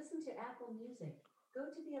Machiavelli. To listen to Apple Music, go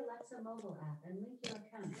to the Alexa mobile app and link your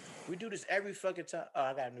account. We do this every fucking time. Oh,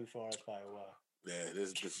 I got a new phone. That's probably why. Yeah,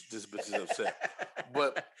 this bitch is upset.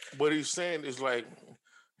 But what he's saying is like,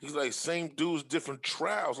 he's like, same dudes, different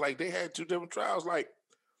trials. Like they had two different trials. Like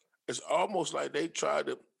it's almost like they tried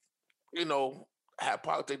to, have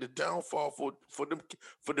Pac take the downfall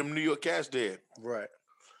for them New York cats there. Right.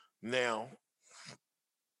 Now,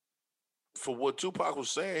 for what Tupac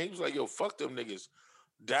was saying, he was like, yo, fuck them niggas.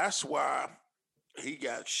 That's why he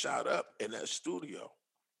got shot up in that studio.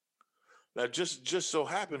 Now, just so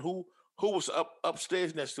happened, who was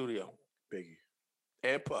upstairs in that studio? Biggie.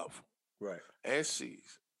 And Puff. Right. And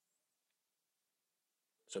C's.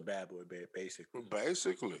 It's a bad boy, basically.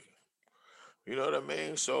 Basically. You know what I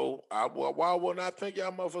mean? So, why wouldn't I think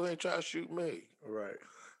y'all motherfuckers ain't trying to shoot me? Right.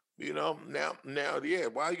 Now, yeah,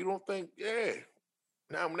 why you don't think, yeah.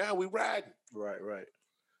 Now we riding. Right.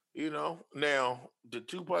 Now, did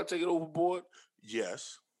Tupac take it overboard?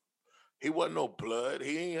 Yes. He wasn't no blood.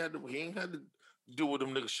 He ain't had to do what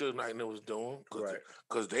them niggas Suge Knight was doing.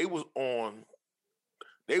 Cause they was on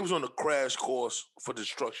the crash course for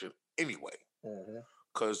destruction anyway. Mm-hmm.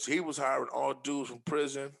 Cause he was hiring all dudes from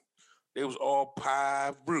prison. They was all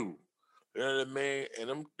pie brew. You know what I mean? And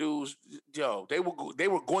them dudes, they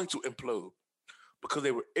were going to implode because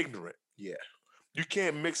they were ignorant. Yeah. You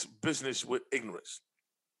can't mix business with ignorance.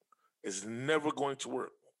 It's never going to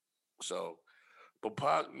work. So, but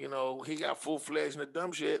Pac, he got full-fledged in the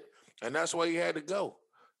dumb shit, and that's why he had to go.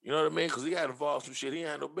 You know what I mean? Because he got involved in some shit he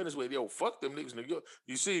had no business with. Yo, fuck them niggas in New York.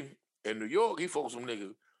 You see, in New York, he fought some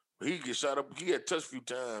niggas. He get shot up. He got touched a few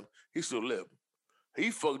times. He still lived. He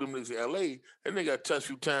fucked them niggas in L.A. That nigga got touched a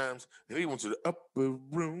few times, and he went to the upper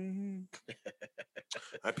room.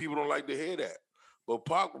 And people don't like to hear that. But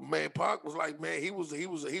Pac was like, man,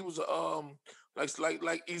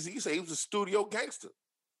 like Easy said, he was a studio gangster.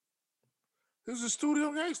 He was a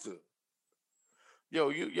studio gangster.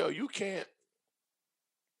 You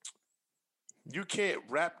can't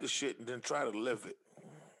rap the shit and then try to live it.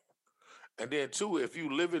 And then too, if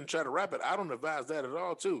you live it and try to rap it, I don't advise that at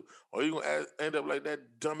all too. Or you gonna end up like that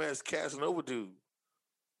dumbass Casanova dude,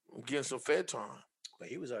 getting some Fed time. But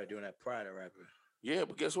he was already doing that prior to rapping. Yeah,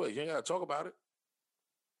 but guess what? You ain't gotta talk about it.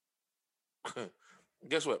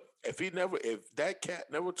 Guess what? If that cat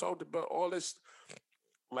never talked about all this,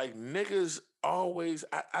 like niggas always,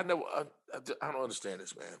 I don't understand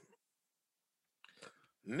this, man.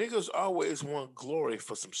 Niggas always want glory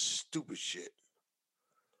for some stupid shit.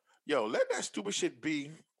 Yo, let that stupid shit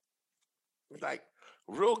be. Like,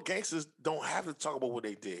 real gangsters don't have to talk about what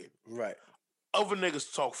they did. Right. Other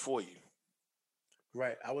niggas talk for you.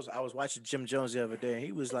 Right. I was watching Jim Jones the other day, and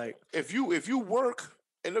he was like, If you work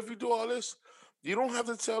and if you do all this, you don't have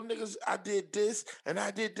to tell niggas I did this and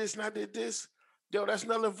I did this and I did this. Yo, that's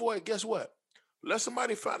null and void. Guess what? Let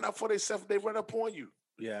somebody find out for themselves if they run up on you.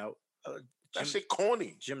 yeah. That shit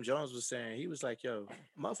corny. Jim Jones was saying, he was like, yo,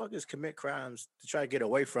 motherfuckers commit crimes to try to get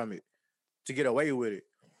away from it, to get away with it.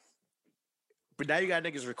 But now you got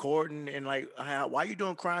niggas recording and like, why you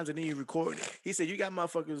doing crimes and then you recording? He said you got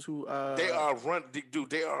motherfuckers who They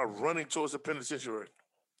are running towards the penitentiary.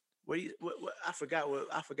 what I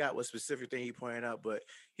forgot what specific thing he pointed out, but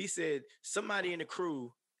he said somebody in the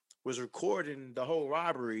crew was recording the whole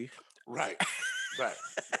robbery. Right. Right.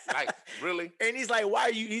 Like, really? And he's like, why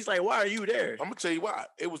are you there? I'm gonna tell you why.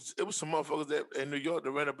 It was some motherfuckers that in New York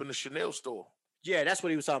that ran up in the Chanel store. Yeah, that's what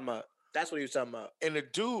he was talking about. And the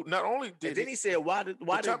dude not only did and then he said, why did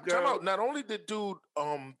the girl out, not only did dude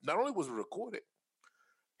not only was it recorded,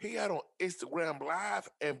 he got on Instagram Live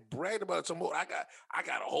and bragged about it some more. I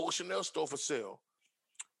got a whole Chanel store for sale.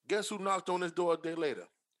 Guess who knocked on his door a day later?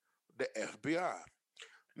 The FBI.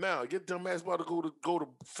 Now, your dumb ass about to go to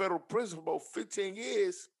federal prison for about 15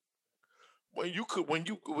 years. If you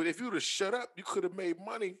would have shut up, you could have made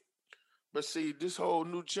money. But see, this whole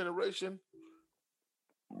new generation,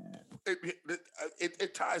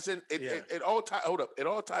 it ties in. It all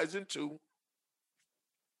ties into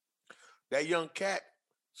that young cat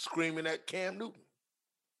screaming at Cam Newton.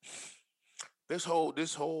 This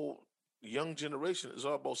whole young generation is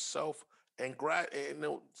all about self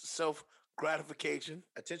gratification,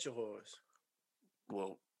 attention whores.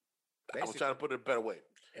 Well, basically, I was trying to put it a better way.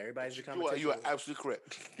 Everybody's becoming. You are absolutely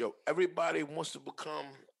correct. Yo, everybody wants to become,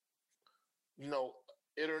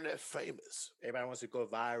 internet famous. Everybody wants to go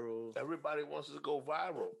viral. Everybody wants to go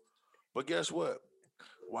viral. But guess what?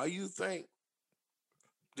 Why you think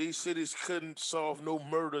these cities couldn't solve no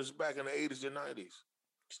murders back in the 80s and 90s?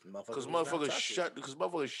 Because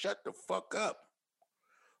motherfuckers shut the fuck up.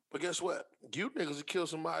 But guess what? You niggas will kill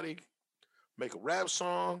somebody, make a rap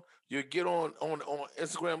song, you get on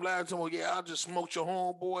Instagram Live, tell them, yeah, I just smoked your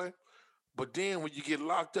homeboy. But then when you get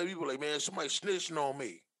locked up, you be like, man, somebody snitching on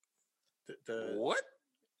me. What?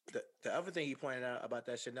 The other thing he pointed out about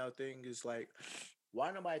that Chanel thing is like,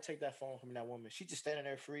 why nobody take that phone from that woman? She just standing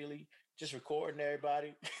there freely, just recording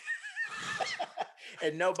everybody.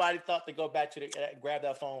 And nobody thought to go back to grab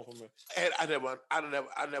that phone from her. And I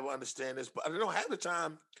never understand this, but I don't have the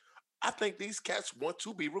time. I think these cats want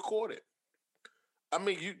to be recorded. I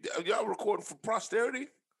mean, y'all recording for posterity?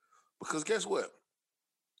 Because guess what?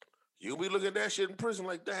 You'll be looking at that shit in prison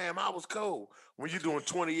like, damn, I was cold when you're doing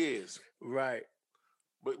 20 years. Right.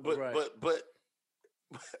 But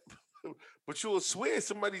you'll swear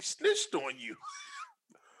somebody snitched on you.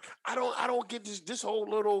 I don't get this whole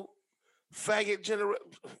little faggot generation.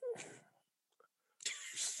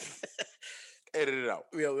 Edit it out.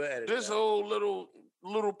 Yeah, we'll edit this it out. whole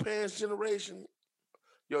little pants generation.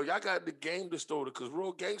 Yo, y'all got the game distorted because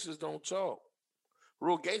real gangsters don't talk.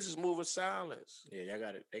 Real gangsters move in silence. Yeah, y'all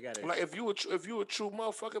got it. They got it. Like if you a true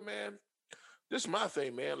motherfucker, man, this is my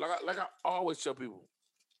thing, man. Like I always tell people,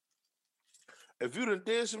 if you done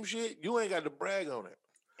did some shit, you ain't got to brag on it.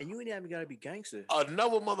 And you ain't even got to be gangster.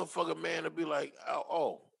 Another motherfucker, man, to be like,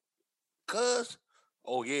 cuz,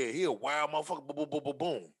 oh yeah, he a wild motherfucker. Boom, boom, boom, boom,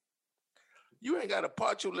 boom. You ain't got to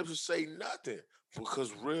part your lips and say nothing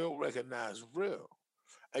because real recognize real.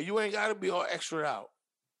 And you ain't got to be all extra out.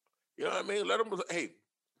 You know what I mean? Let them, hey,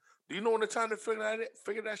 do you know when the time to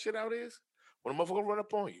figure that shit out is? When a motherfucker run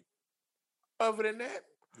up on you. Other than that,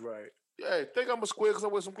 right. Yeah, think I'm a square because I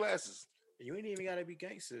wear some glasses. You ain't even got to be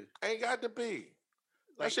gangster. Ain't got to be.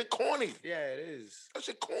 Like, that shit corny. Yeah, it is. That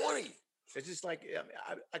shit corny. It's just like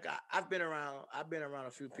I've been around. I've been around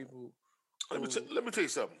a few people Let me who let me tell you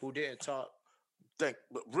something. who didn't talk But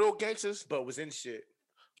real gangsters, but was in shit.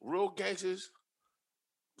 real gangsters,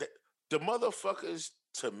 the, the motherfuckers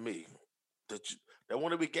to me that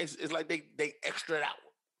want to be gangsters, it's like they extra it out.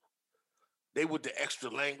 They with the extra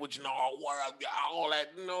language and all that,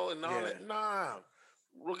 and all Yeah. that. Nah,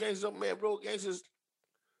 real gangsters, man. Real gangsters.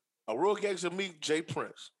 A real gangster meet Jay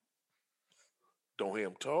Prince. Don't hear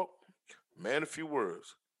him talk. Man, a few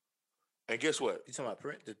words. And guess what? You talking about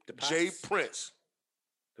Prince? The pops? Jay Prince,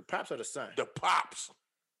 The pops or the son? the pops.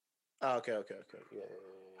 Oh, okay. Yeah.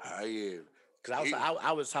 Ah, yeah. Because He-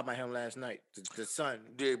 I was talking about him last night. The son.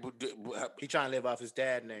 He trying to live off his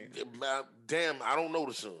dad name. Damn, I don't know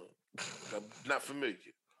the son. I'm not familiar.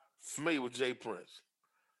 Familiar with Jay Prince.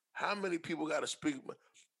 How many people got to speak?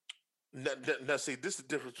 Now, see, this is the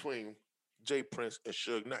difference between Jay Prince and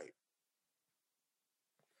Suge Knight.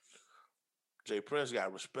 Jay Prince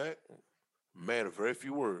got respect. Man of very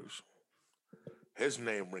few words. His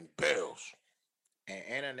name ring bells.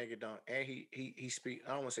 And that nigga don't. And he speak.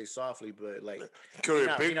 I don't want to say softly, but like Carry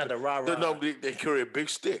he not the rah. They carry a big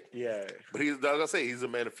stick. Yeah. But he's, like I say, he's a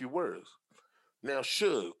man of few words. Now,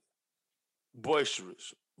 Suge,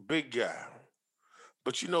 boisterous, big guy.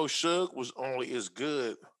 But you know, Suge was only as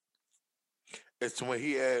good as when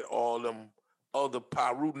he had all them other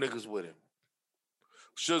Pyru niggas with him.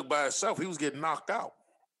 Suge by himself, he was getting knocked out.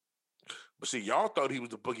 But see, y'all thought he was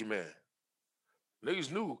the boogeyman.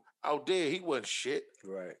 Niggas knew out there he wasn't shit.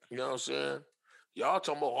 Right. You know what I'm saying? Y'all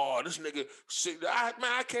talking about, oh, this nigga,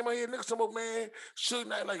 I came out here, niggas talking about, man, Suge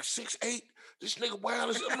Knight like 6'8". This nigga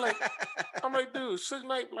wild. I'm like, dude, Suge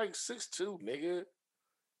Knight like 6'2", nigga.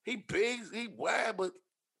 He big, he wide, but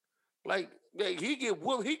like, he get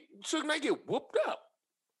whooped. Suge Knight get whooped up.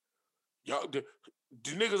 Y'all, the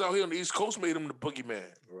niggas out here on the East Coast made him the boogeyman.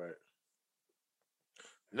 Right.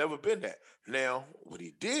 Never been that. Now, what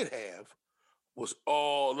he did have was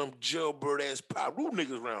all them jailbird ass Pyru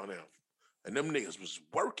niggas around him. And them niggas was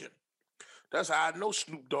working. That's how I know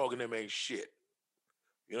Snoop Dogg and them ain't shit.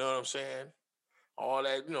 You know what I'm saying? All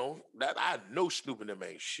that, that I know Snoop and them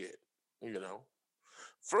ain't shit.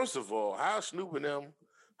 First of all, how Snoop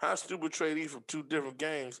and trade from two different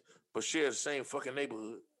gangs but share the same fucking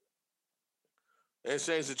neighborhood? And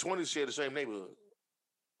Saints and 20s share the same neighborhood.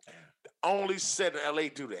 The only set in LA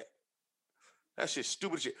do that. That shit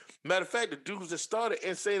stupid shit. Matter of fact, the dudes that started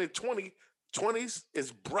Insane in 20s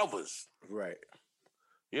is brothers. Right.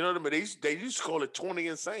 You know what I mean? They used to call it 20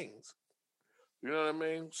 Insanes. You know what I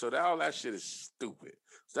mean? So all that shit is stupid.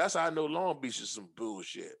 So that's how I know Long Beach is some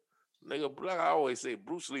bullshit. Nigga, like I always say,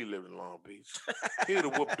 Bruce Lee lived in Long Beach. He'd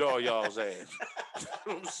have whooped all y'all's ass. You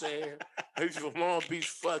know what I'm saying? He's from Long Beach,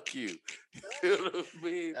 fuck you. You know what I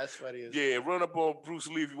mean? That's funny as yeah, run up on Bruce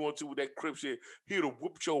Lee if you want to with that Crip shit. He'd have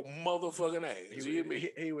whooped your motherfucking ass.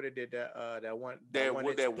 He would have did that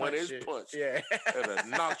one inch punch. Yeah. And have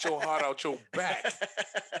knocked your heart out your back.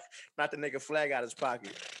 Not the nigga flag out his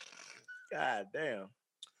pocket. God damn.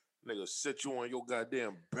 Nigga sit you on your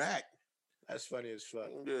goddamn back. That's funny as fuck.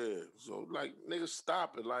 Yeah. So like niggas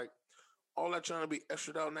stop it. Like all that trying to be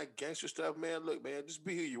extra out in that gangster stuff, man. Look, man, just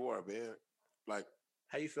be who you are, man. Like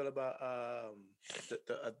how you feel about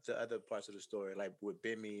the other parts of the story, like with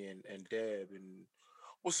Bimmy and Deb and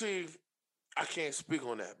well, see, I can't speak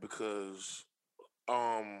on that because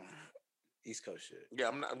East Coast shit. Yeah,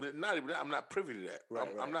 I'm not privy to that. Right,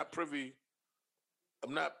 I'm not privy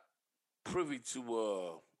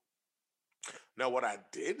to now what I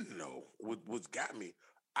didn't know was got me.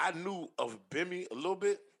 I knew of Bimmy a little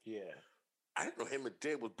bit. Yeah. I didn't know him and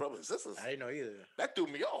Deb was brothers and sisters. I didn't know either. That threw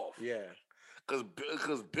me off. Yeah. Cause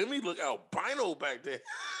Bimmy looked albino back then.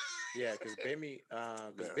 Yeah, because Bimmy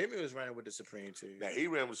was running with the Supreme team. Now he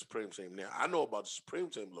ran with the Supreme team. Now I know about the Supreme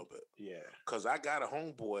team a little bit. Yeah. Cause I got a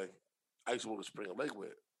homeboy I used to work at Spring Lake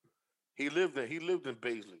with. He lived in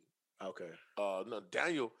Baisley. Okay. No,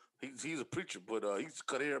 Daniel, he's a preacher, but he used to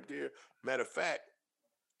cut hair up there. Matter of fact,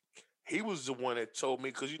 he was the one that told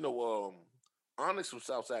me, because Onyx from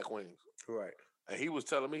Southside Queens. Right. And he was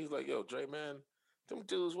telling me, he's like, yo, Dre, man, them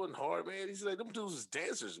dudes wasn't hard, man. He's like, them dudes was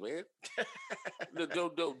dancers, man.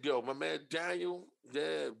 Yo, my man Daniel,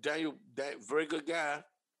 very good guy.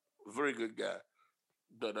 Very good guy.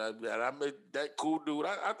 But I met that cool dude.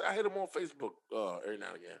 I hit him on Facebook every now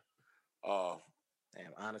and again.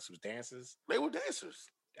 Damn, Onyx was dancers? They were dancers.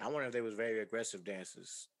 I wonder if they was very aggressive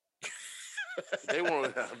dancers. They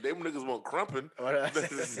weren't. Them niggas weren't crumping.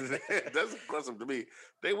 That's aggressive to me.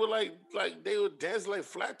 They were like they would dance like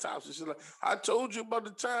flat tops and shit. Like I told you about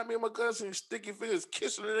the time me and my cousin Sticky Fingers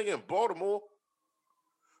kissing a nigga in Baltimore.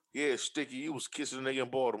 Yeah, Sticky, you was kissing a nigga in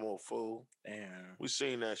Baltimore, fool. Damn. We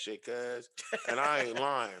seen that shit, cuz. And I ain't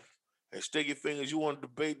lying. And Sticky Fingers, you want to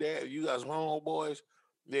debate that? You guys homeboys?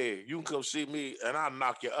 Yeah, you can come see me and I'll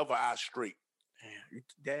knock your other eye straight.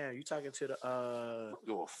 Damn, you talking to the I don't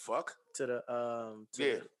give a fuck. to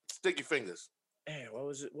Yeah, the Sticky Fingers. damn, what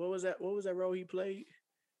was it? What was that role he played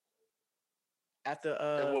after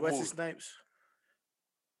And what Wesley movie? Snipes?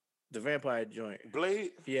 The vampire joint.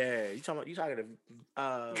 Blade? Yeah, you talking to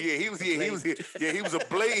the Blade. He was a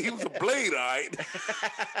blade. He was a blade, all right.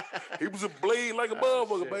 He was a blade like a Oh,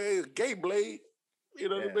 motherfucker, shit. man. Gay blade. You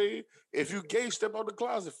know what Yeah. I mean? If you gay, step out the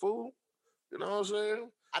closet, fool. You know what I'm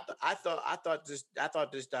saying? I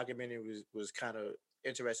thought this documentary was kind of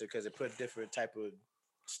interesting because it put a different type of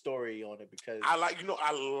story on it because I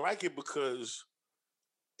like it because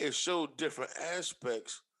it showed different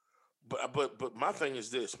aspects. But my thing is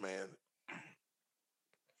this, man.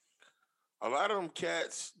 A lot of them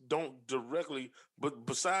cats don't directly, but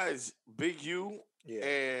besides Big U yeah.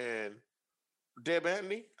 and Deb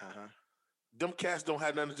Anthony, Uh-huh. them cats don't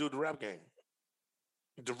have nothing to do with the rap game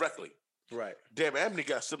directly. Right. Deb Anthony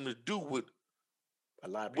got something to do A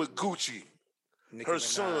lot of with people. Gucci, Nicki her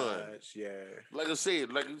son. Minaj, yeah. Like I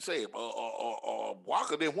said,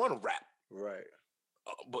 Walker didn't want to rap, Right.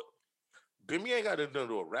 but Bimmy ain't got nothing to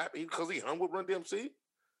do with rap because he hung with Run DMC.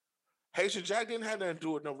 Haitian Jack didn't have nothing to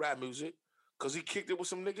do with no rap music because he kicked it with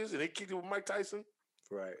some niggas and they kicked it with Mike Tyson.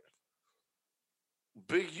 Right.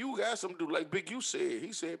 Big U got something to do. Like Big U said,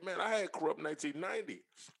 he said, man, I had corrupt 1990.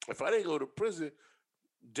 If I didn't go to prison,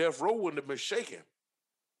 Death Row wouldn't have been shaking.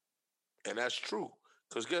 And that's true.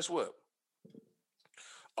 Because guess what?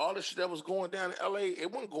 All the shit that was going down in LA,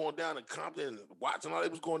 it wasn't going down in Compton, Watson, all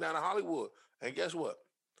it was going down in Hollywood. And guess what?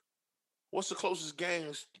 What's the closest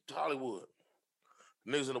gangs to Hollywood?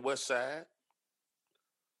 Niggas in the West Side,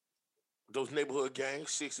 those neighborhood gangs,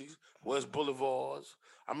 60s, West Boulevards.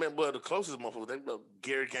 I mean, but the closest motherfuckers, they know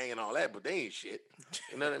Gary Gang and all that, but they ain't shit.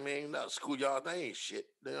 You know what I mean? No, schoolyard, they ain't shit.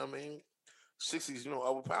 You know what I mean? 60s,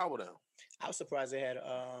 overpower them. I was surprised they had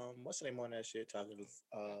what's the name on that shit talking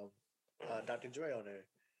to Dr. Dre on there.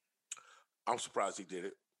 I'm surprised he did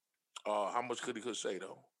it. How much could he say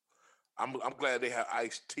though? I'm glad they have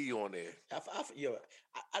Ice T on there.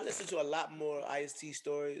 I listen to a lot more Ice T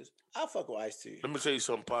stories. I fuck with Ice T. Let me tell you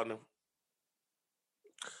something, partner.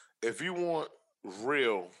 If you want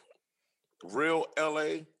real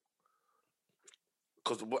LA,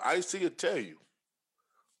 because what Ice T will tell you,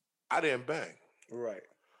 I didn't bang, Right.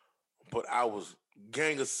 but I was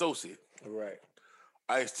gang associate. Right.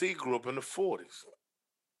 Ice T grew up in the 40s.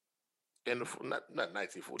 In the not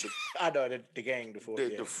 1940. I know the gang before.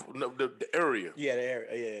 The area. Yeah, the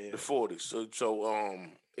area. Yeah. The 40s. So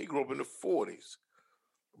he grew up in the 40s.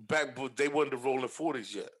 Back, but they wasn't the rolling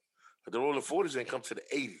 40s yet. The rolling 40s didn't come to the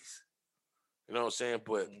 80s. You know what I'm saying?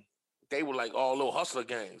 But they were like all little hustler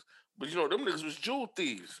gangs. But them niggas was jewel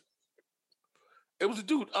thieves. It was a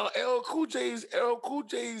dude, LL Cool J's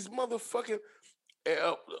motherfucking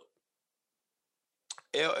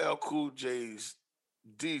LL Cool J's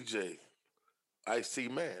DJ, Ice-T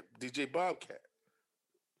Man, DJ Bobcat,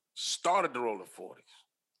 started the rolling 40s.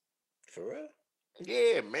 For real?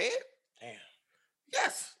 Yeah, man. Damn.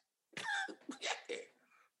 Yes. Yeah.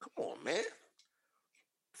 Come on, man.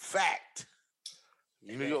 Fact.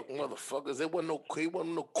 New York motherfuckers. There wasn't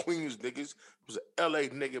no Queens niggas. It was an LA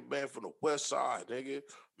nigga, man, from the West Side, nigga.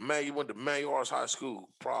 Man, you went to Mayor's High School,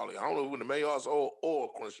 probably. I don't know if you went to Mayor's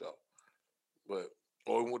or Crenshaw.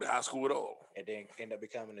 Or he went to high school at all. And then end up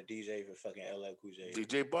becoming a DJ for fucking LL Cool J.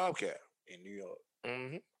 DJ Bobcat. In New York.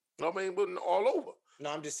 Mm-hmm. I mean, but all over. No,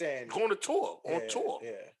 I'm just saying. Going to tour. On tour.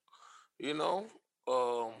 Yeah.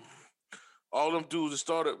 All them dudes that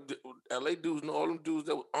started, LA dudes, all them dudes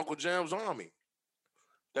that were Uncle Jam's Army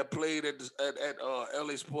that played at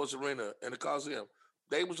LA Sports Arena in the Coliseum.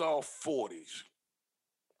 They was all 40s.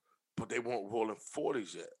 But they weren't rolling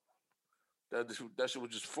 40s yet. That shit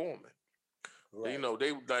was just forming. Right.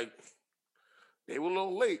 They were a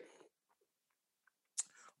little late.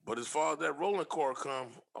 But as far as that rolling car come,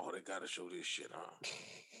 they gotta show this shit, huh?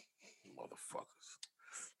 Motherfuckers.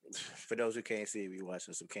 For those who can't see, we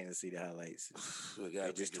watching some Kansas City highlights.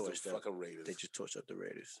 They just torched up fucking Raiders. They just torched up the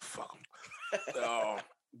Raiders. Fuck them.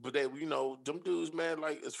 But they, them dudes, man,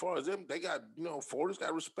 like as far as them, they got, 40s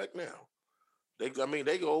got respect now. They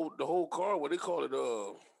go the whole car. What they call it?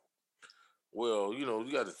 Well, you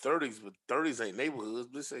got the 30s, but 30s ain't neighborhoods.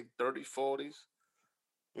 They say 30s, 40s,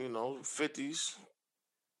 50s,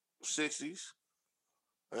 60s.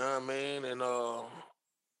 You know what I mean? And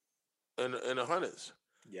the hundreds.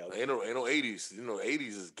 Yeah. Okay. Ain't no 80s. 80s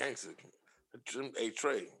is gangster. Hey,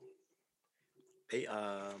 Trey. They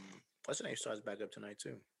what's the name starts back up tonight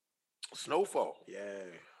too? Snowfall. Yeah.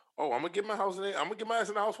 Oh, I'm gonna get my house in there. I'm gonna get my ass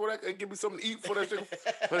in the house for that and give me something to eat for that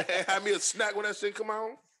shit. Have me a snack when that shit come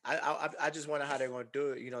out. I just wonder how they're gonna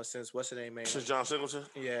do it. Since what's the name, man? Since John Singleton.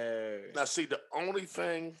 Yeah. Now, see, the only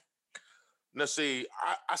thing. Now, see,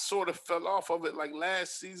 I sort of fell off of it like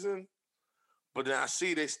last season, but then I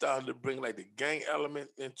see they started to bring like the gang element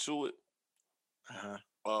into it. Uh-huh.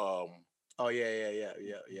 Um, Oh yeah.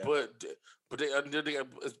 but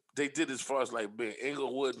they did as far as like being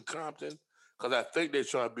Inglewood and Compton, because I think they're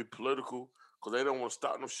trying to be political because they don't want to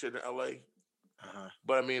start no shit in L.A. Uh-huh.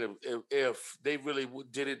 But I mean, if they really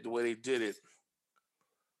did it the way they did it,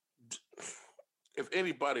 if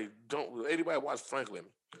anybody watch Franklin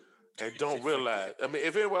and don't realize, I mean,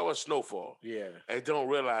 if anybody watch Snowfall, Yeah. and don't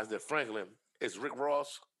realize that Franklin is Rick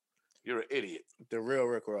Ross, you're an idiot. The real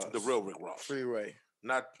Rick Ross. The real Rick Ross. Freeway.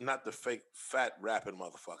 Not the fake fat rapping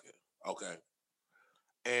motherfucker. Okay.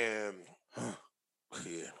 And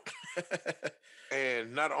yeah.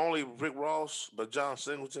 And not only Rick Ross, but John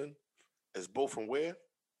Singleton is both from where?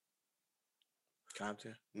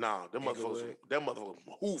 Compton. Nah, them motherfuckers from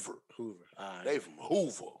Hoover. Hoover. They from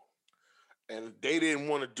Hoover. And they didn't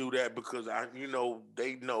want to do that because I'm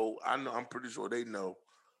pretty sure they know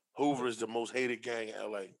Hoover is the most hated gang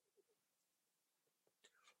in LA.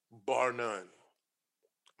 Bar none.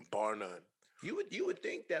 Bar none. You would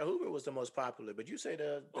think that Hoover was the most popular, but you say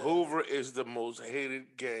the Hoover is the most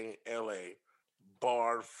hated gang in LA.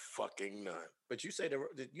 Bar fucking none. But you say the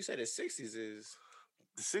 60s is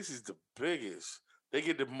the 60s the biggest. They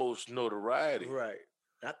get the most notoriety. Right.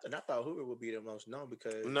 And I thought Hoover would be the most known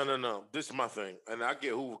because No. This is my thing, and I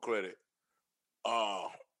give Hoover credit.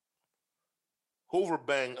 Hoover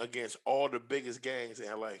bang against all the biggest gangs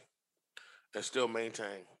in LA and still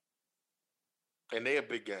maintain. And they a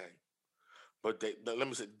big gang. But let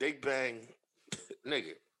me say, they bang,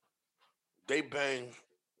 nigga. They bang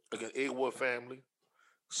against Eggwood family,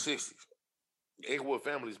 60s. Eggwood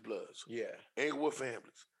family's bloods. Yeah. Eggwood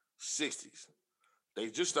families, 60s. They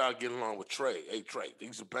just started getting along with Trey. Hey, Trey. They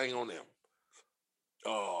used to bang on them.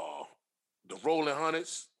 The Rolling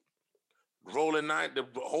Hundreds, Rolling Nine, the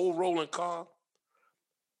whole Rolling Car,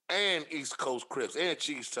 and East Coast Crips, and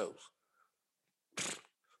Cheese Toast.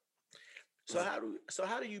 So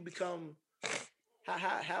how do you become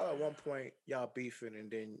how at one point y'all beefing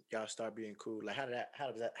and then y'all start being cool? Like how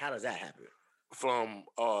does that happen? From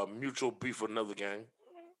mutual beef with another gang.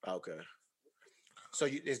 Okay. So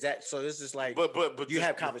this is like but you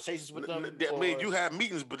have conversations with them? I mean, you have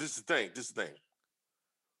meetings, but this is the thing.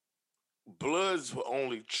 Bloods were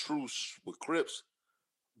only truce with Crips,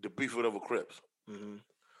 the beef with other Crips. Mm-hmm.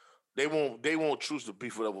 They won't truce the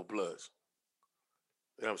beef with other Bloods.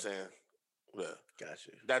 You know what I'm saying? Yeah.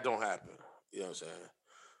 Gotcha. That don't happen. You know what I'm saying?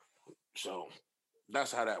 So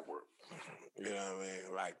that's how that works. You know what I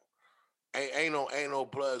mean? Like ain't no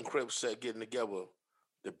Blood and Crips set getting together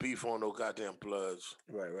to beef on no goddamn Bloods.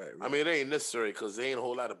 Right. I mean, it ain't necessary because there ain't a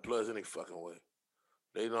whole lot of Bloods any fucking way.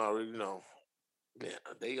 They don't already know. Yeah,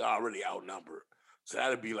 they already outnumbered. So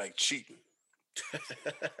that'd be like cheating.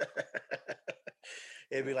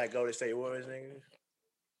 It'd be like Golden State Warriors, nigga.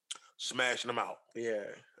 Smashing them out. Yeah.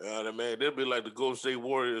 You know what I mean? They'd be like the Golden State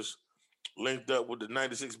Warriors linked up with the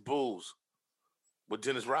 96 Bulls with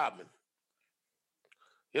Dennis Rodman.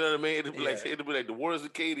 You know what I mean? It'd be like the Warriors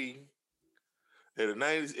of KD and the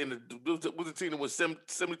 90s and the team that was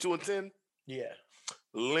 72-10? Yeah.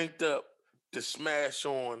 Linked up to smash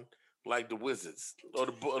on like the Wizards or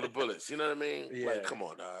the Bullets. You know what I mean? Yeah. Like, come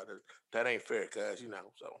on, dog. That ain't fair, cuz,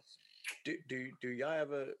 so. Do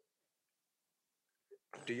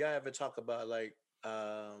y'all ever talk about like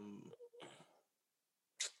how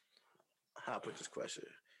I put this question?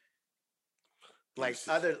 Like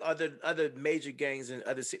other major gangs in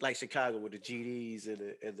other cities, like Chicago with the GDs and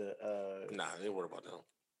the Nah, they ain't worried about them.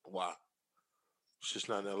 Why? It's just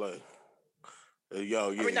not in LA. Yo,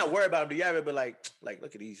 yeah. I mean, not worry about them. Do you ever be like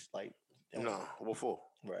look at these like? No, what for?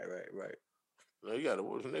 Right. No, you gotta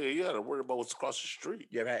worry about what's across the street.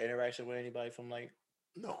 You ever had interaction with anybody from like?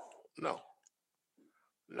 No.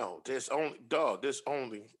 There's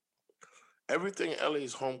only everything in LA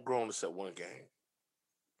is homegrown except one gang,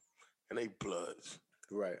 and they Bloods.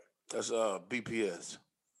 Right. That's BPS.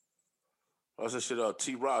 That's that shit.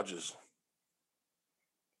 T. Rogers.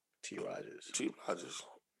 T. Rogers.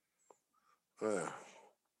 Yeah.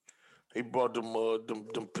 He brought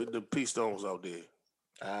the P Stones out there.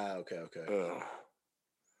 Ah, okay.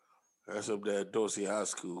 That's up there at Dorsey High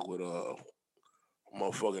School with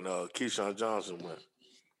motherfucking Keyshawn Johnson went.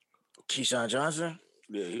 Keyshawn Johnson?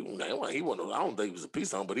 Yeah, he went. I don't think he was a peace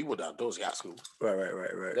sign, but he went outdoors high school.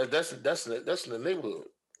 Right. That's in the neighborhood.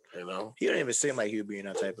 You know. He don't even seem like he would be in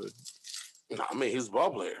that type of. No, I mean he's a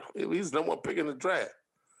ball player. He's no one picking the draft.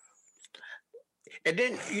 And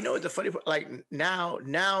then you know what the funny part? Like now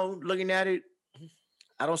looking at it,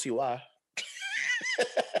 I don't see why.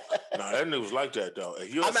 Nah, that nigga was like that though. At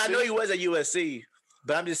USC, I mean, I know he was at USC,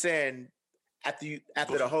 but I'm just saying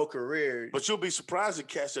after the whole career. But you'll be surprised at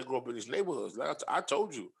cats that grew up in these neighborhoods. Like I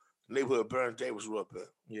told you, the neighborhood Baron Davis grew up in.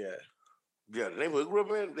 Yeah. Yeah, the neighborhood grew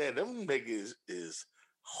up in. Man, them niggas is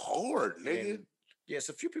hard, nigga. And, yes,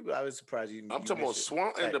 a few people I was surprised you. I'm talking about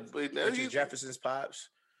Swan like, and Richard Jefferson's pops.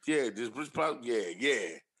 Yeah, this Rich Pop. Yeah,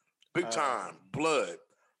 big time blood.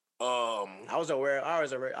 I was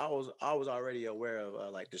already aware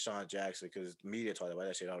of like Deshaun Jackson because media talked about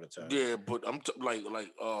that shit all the time. Yeah, but I'm like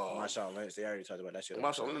Marshawn Lynch, they already talked about that shit.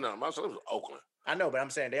 Marshawn Lynch was Oakland. I know, but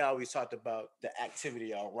I'm saying they always talked about the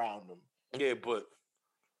activity around them. Yeah, but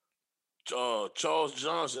Charles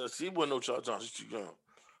Johnson, he wasn't no Charles Johnson. He's too young.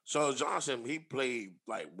 Charles Johnson, he played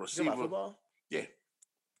like receiver. Football? Yeah.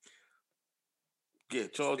 Yeah,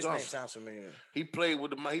 Charles His Johnson. name sounds familiar. He played wide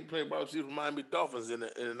receiver for Miami Dolphins in the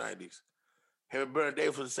 90s. Him and Baron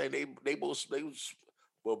Davis was the same. They both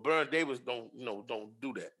well, Baron Davis don't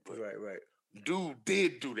do that. But Right. Dude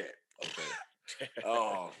did do that. Okay.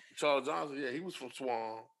 Charles Johnson, yeah, he was from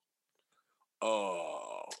Swan.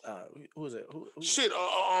 Who was it? Who? Shit,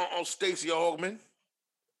 Stacey Augman.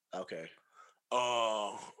 Okay.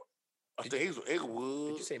 I think he was from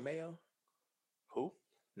Inglewood. Did you say Mayo? Who?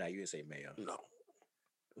 No, you didn't say Mayo. No.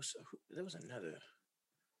 There was another.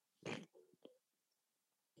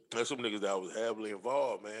 There's some niggas that was heavily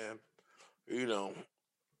involved, man. You know,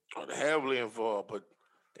 heavily involved, but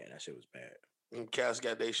damn, that shit was bad. them cats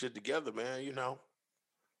got their shit together, man. You know,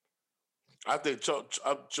 I think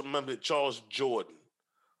I remember Charles Jordan.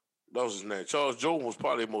 That was his name. Charles Jordan was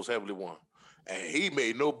probably the most heavily one, and he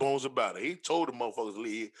made no bones about it. He told the motherfuckers to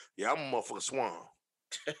leave. Yeah, I'm a motherfucking Swan.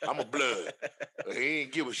 I'm a blood. He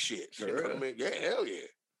ain't give a shit. For You know real? what I mean? Yeah, hell yeah.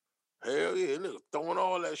 Hell yeah. Nigga throwing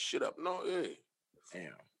all that shit up. No, yeah.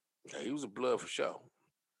 Damn. Yeah, he was a blood for sure.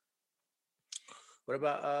 What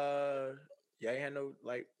about y'all ain't had no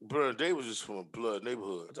like Baron Davis is from a blood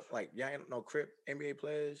neighborhood. like y'all ain't no Crip NBA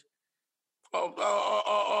players? This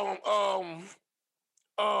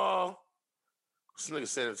nigga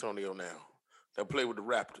San Antonio now. That play with the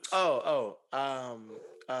Raptors.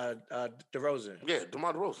 DeRozan. Yeah,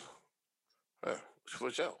 DeMar DeRozan. Yeah,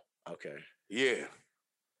 for sure. Okay. Yeah.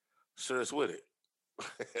 Serious with it.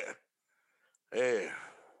 Yeah.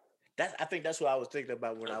 I think that's what I was thinking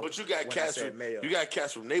about when But you got cats from Mayo. You got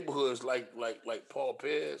cats from neighborhoods like Paul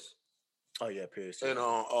Pierce. Oh yeah, Pierce. And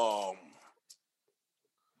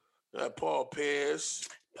Paul Pierce.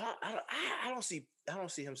 I don't see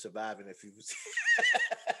him surviving if he was.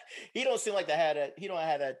 He don't seem like he don't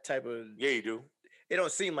have that type of. Yeah, you do. It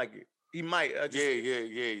don't seem like it. He might. Yeah,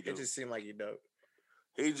 you do. It just seemed like you don't.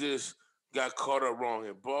 He just got caught up wrong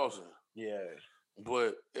in Boston. Yeah.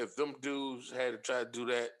 But if them dudes had to try to do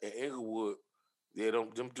that in Inglewood,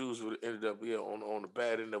 them dudes would have ended up on the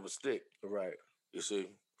bad end of a stick. Right. You see,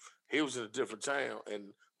 he was in a different town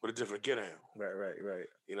and with a different get down. Right.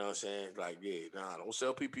 You know what I'm saying? Like, yeah, don't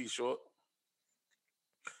sell PP short.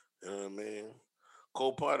 You know what I mean?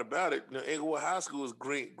 Cold part about it, Inglewood High School is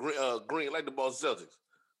green like the Boston Celtics,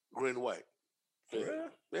 green and white. For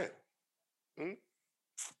real? Yeah.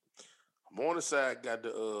 I'm on the side. Got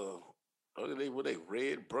the what they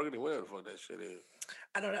red, burgundy, whatever the fuck that shit is.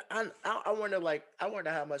 I don't know. I wonder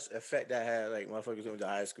how much effect that had. Like motherfuckers going to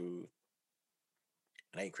high school,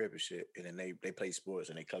 and they crip and shit, and then they play sports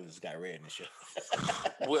and their colors got red and shit.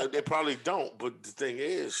 Well, they probably don't. But the thing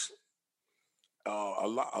is, a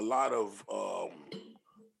lot of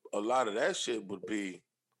that shit would be,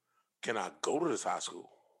 can I go to this high school?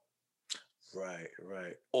 Right.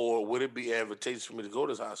 Or would it be advantageous for me to go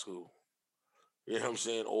to this high school? You know what I'm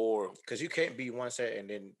saying? Or because you can't be one set and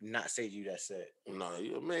then not say you that set. No,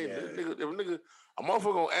 man, if a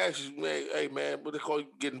motherfucker gonna ask you, man, hey man, what they call you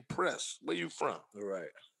getting pressed? Where you from? Right.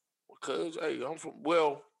 Because hey, I'm from.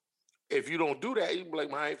 Well, if you don't do that, you be like,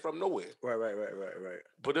 man, I ain't from nowhere. Right.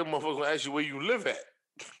 But them motherfuckers gonna ask you where you live at.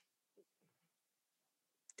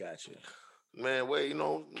 Gotcha. Man, where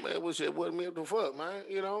what the fuck, man?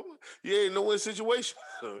 You ain't no situation.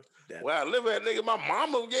 Where I live at, nigga, my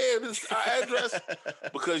mama, this our address.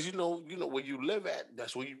 Because you know where you live at,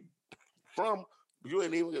 that's where you from. You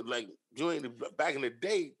ain't even back in the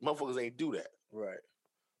day, motherfuckers ain't do that. Right.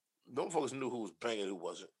 Them folks knew who was banging, who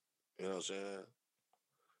wasn't. You know what I'm saying?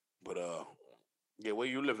 But where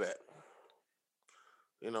you live at?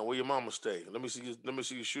 You know, where your mama stay. Let me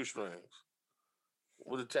see your shoestrings.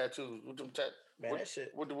 What the tattoos? Man, that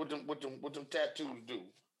shit. What them tattoos do?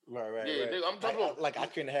 Right. Yeah, nigga, I'm talking about. Like I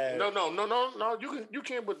couldn't have. No. You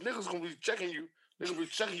can, but niggas gonna be checking you. They gonna be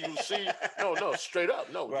checking you. See, no, straight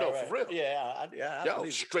up, no, Right. for real. Yeah, I Yo,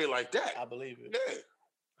 believe straight like that. I believe it. Yeah,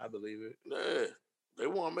 I believe it. yeah. They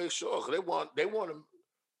want to make sure because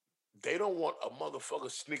they don't want a motherfucker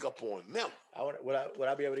sneak up on them. Would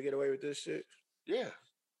I be able to get away with this shit? Yeah,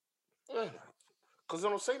 yeah. Because they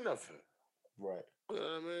don't say nothing. Right. You know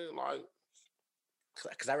what I mean? Like,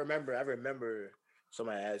 Cause I remember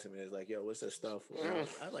somebody asking me, it's like, yo, what's that stuff? I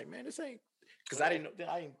was like, man, this ain't. Cause I didn't know.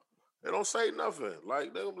 they don't say nothing.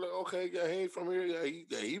 Like they'll be like, okay, yeah, he ain't from here.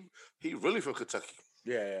 Yeah, he really from Kentucky.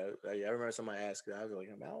 Yeah. I remember somebody asking. I was like,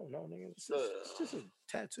 I don't know, nigga. It's just a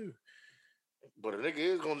tattoo. But a nigga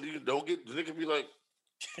is gonna don't get the nigga be like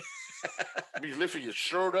be lifting your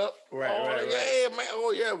shirt up. Right. Yeah, man.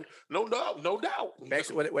 Oh yeah, no doubt.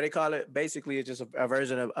 Basically, what they call it, basically, it's just a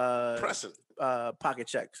version of Pressing. pocket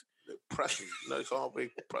checks. Pressing. No, it's all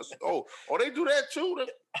big pressing. Oh, they do that too.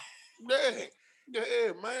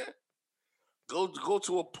 Yeah, man. Go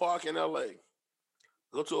to a park in LA.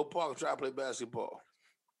 Go to a park and try to play basketball.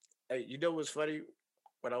 Hey, you know what's funny?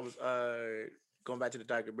 When I was going back to the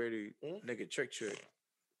documentary, nigga Trick,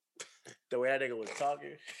 the way that nigga was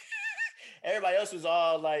talking, everybody else was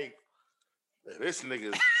all like, this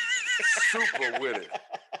nigga's super with it.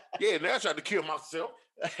 Yeah, now I tried to kill myself.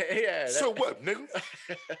 Yeah. So what, nigga?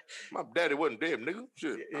 My daddy wasn't dead, nigga.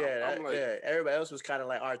 Shit. Yeah, I'm like, everybody else was kind of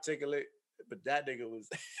like articulate, but that nigga was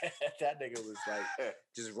like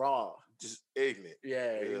just raw, just ignorant.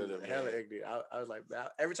 Yeah, he was hella ignorant. I was like,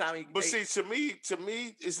 every time he. But see, to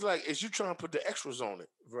me, it's like you trying to put the extras on it,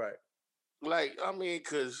 right? Like, I mean,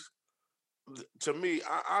 because to me,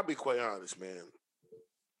 I'll be quite honest, man.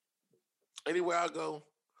 Anywhere I go,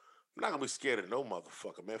 I'm not gonna be scared of no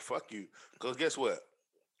motherfucker, man. Fuck you. Cause guess what?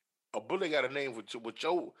 A bullet got a name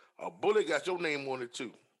a bullet got your name on it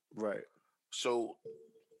too. Right. So,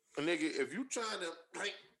 nigga, if you trying to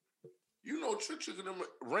like, Trick them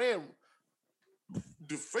ran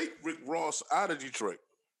the fake Rick Ross out of Detroit.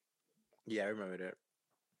 Yeah, I remember that.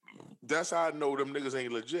 That's how I know them niggas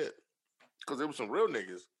ain't legit. Cause there was some real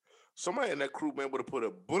niggas. Somebody in that crew, man, would have put a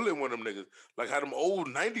bullet in one of them niggas. Like how them old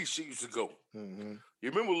 90s shit used to go. Mm-hmm. You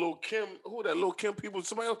remember Lil Kim? Who that Lil Kim people?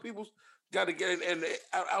 Somebody else people got to get in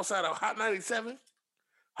outside of Hot 97?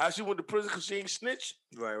 How she went to prison because she ain't snitch?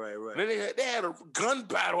 Right. Then they had a gun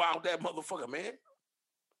battle out that motherfucker, man.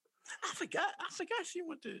 I forgot she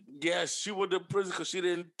went to... Yes, she went to prison because she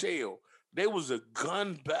didn't tell. There was a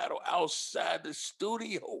gun battle outside the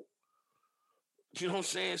studio. You know what I'm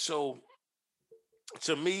saying? So,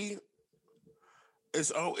 to me,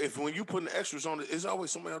 if when you putting the extras on it, it's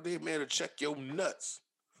always somebody out there, man, to check your nuts.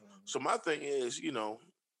 Mm-hmm. So my thing is,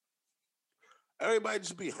 everybody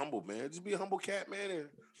just be humble, man. Just be a humble cat, man, and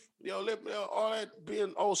all that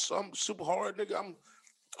being I'm super hard, nigga. I'm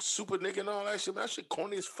super nigga and all that shit. Man, that shit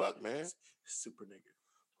corny as fuck, man. Super nigga.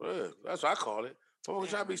 Yeah, that's what I call it. I'm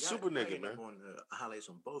trying to be super nigga, man. On the highlights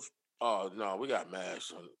on both. Oh no, we got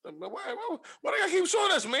masks. Why they gotta keep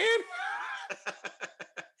showing us, man?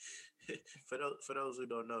 For those who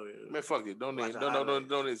don't know, man, fuck it. Don't even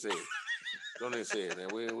say it. Don't even say it, man.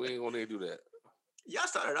 We ain't gonna do that. Y'all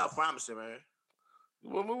started out promising, man.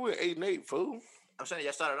 Well, we were 8-8, fool. I'm saying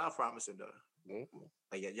y'all started out promising though.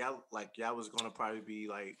 Mm-hmm. Y'all was gonna probably be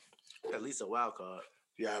like at least a wild card.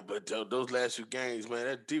 Yeah, but those last few games, man,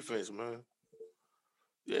 that defense, man.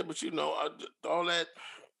 Yeah, but all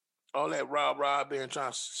that rah being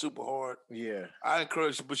trying super hard. Yeah, I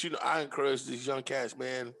encourage these young cats,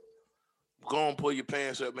 man. Go and pull your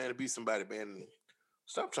pants up, man, and be somebody, man.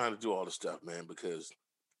 Stop trying to do all this stuff, man, because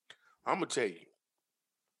I'm gonna tell you,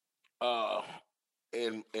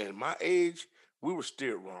 in my age, we were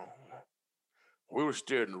steered wrong. We were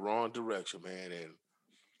steered in the wrong direction, man, and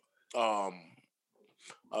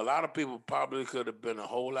a lot of people probably could have been a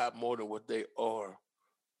whole lot more than what they are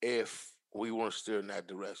if we weren't steered in that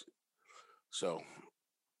direction. So,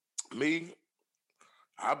 me,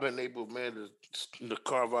 I've been able, man, to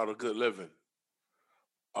carve out a good living.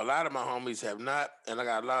 A lot of my homies have not, and I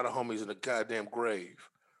got a lot of homies in the goddamn grave.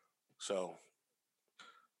 So,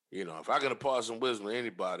 if I can impart some wisdom to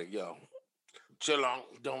anybody, chill on,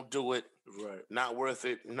 don't do it. Right. Not worth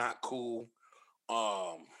it, not cool.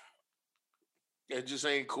 It just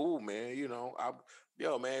ain't cool, man.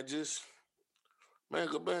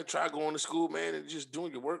 Try going to school, man, and just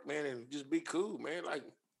doing your work, man, and just be cool, man. Like,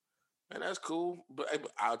 man, that's cool. But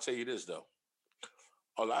I'll tell you this, though.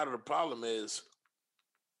 A lot of the problem is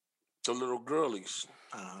the little girlies.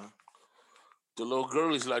 Uh-huh. The little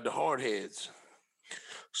girlies like the hard heads.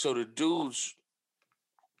 So the dudes,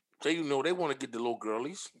 they they want to get the little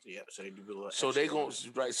girlies. Yeah, so they do a little So they extra going on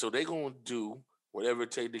it. right. So they gonna do whatever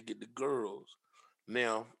it take to get the girls.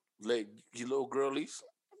 Now, like you little girlies,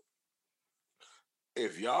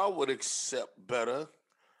 if y'all would accept better,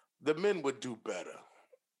 the men would do better.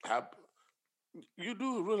 How, you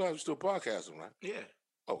do realize you're still podcasting, right? Yeah.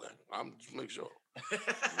 Okay, I'm just make sure.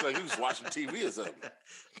 Like you was watching TV or something.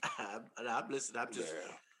 I'm listening. I'm just.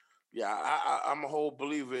 Yeah, I'm a whole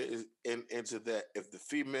believer into that. If the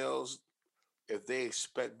females, if they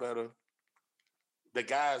expect better, the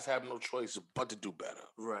guys have no choice but to do better.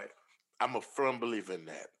 Right. I'm a firm believer in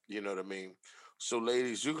that. You know what I mean? So,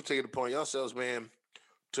 ladies, you can take it upon yourselves, man,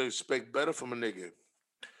 to expect better from a nigga.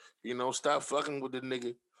 You know, stop fucking with the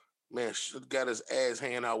nigga. Man, got his ass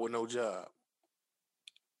hanging out with no job.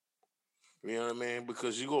 You know what I mean?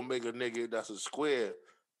 Because you gonna make a nigga that's a square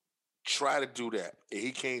try to do that, and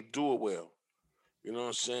he can't do it well. You know what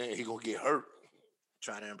I'm saying? He gonna get hurt,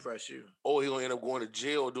 Try to impress you. or he gonna end up going to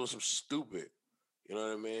jail or doing some stupid. You know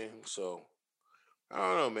what I mean? So I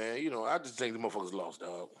don't know, man. You know, I just think the motherfuckers lost,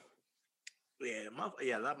 dog.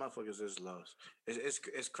 Yeah, a lot of motherfuckers is lost.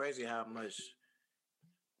 It's crazy how much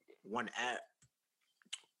one app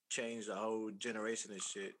changed the whole generation and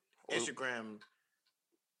shit. Instagram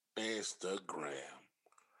Instagram.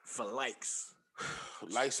 for likes.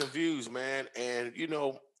 Likes and views, man. And you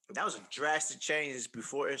know, That was a drastic change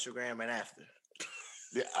before Instagram and after.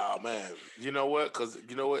 yeah, oh man. You know what? Because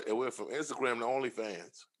you know what? It went from Instagram to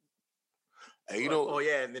OnlyFans. And you know,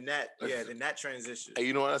 and then that transition. and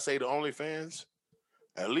you know what I say to OnlyFans?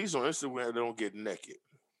 At least on Instagram, they don't get naked.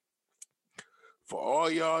 For all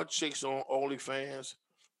y'all chicks on OnlyFans,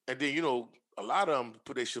 and then you know, a lot of them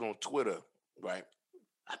put their shit on Twitter, right?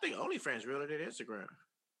 I think OnlyFans realer than Instagram.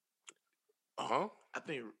 Uh-huh. I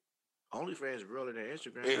think OnlyFans realer than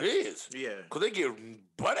Instagram. It is. Yeah. Because they get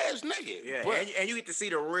butt ass naked. Yeah, But and you get to see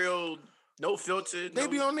the real, no filter. they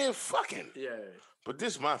be on there fucking. Yeah. But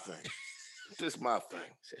this my thing. This my thing.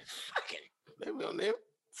 Fucking. They be on there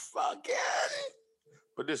fucking.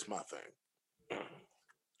 But this my thing.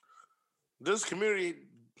 Does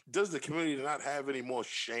the community not have any more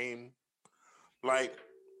shame? Like,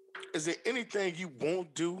 is there anything you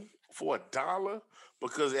won't do for $1?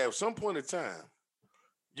 Because at some point in time,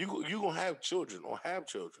 you gonna have children or have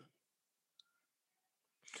children.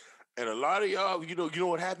 And a lot of y'all, you know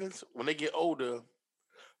what happens? When they get older,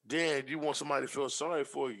 then you want somebody to feel sorry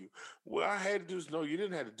for you. Well, I had to do this. No, you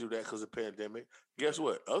didn't have to do that because of the pandemic. Guess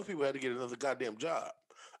what? Other people had to get another goddamn job.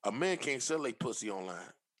 A man can't sell a pussy online.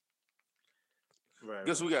 Right.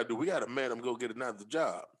 Guess what we gotta do? We gotta man them go get another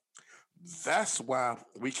job. That's why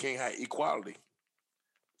we can't have equality.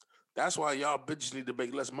 That's why y'all bitches need to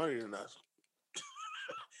make less money than us.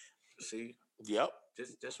 See, Yep.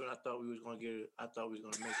 just when I thought we was gonna get it, I thought we was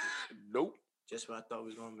gonna make it. Nope. Just when I thought we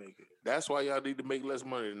was gonna make it. That's why y'all need to make less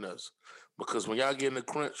money than us. Because when y'all get in the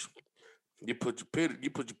crunch, you put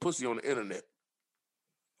your pussy on the internet.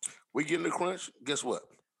 We get in the crunch, guess what?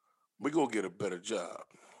 We go get a better job.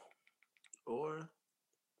 Or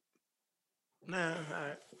nah, all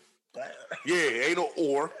right. Yeah, ain't no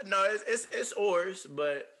or. No, it's oars,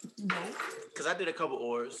 but because I did a couple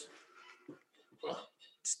oars,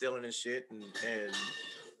 stealing and shit, and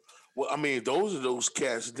Well, I mean, those are those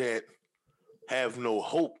cats that have no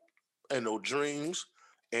hope and no dreams.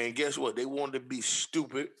 And guess what? They want to be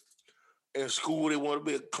stupid. In school, they want to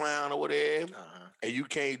be a clown or whatever. And you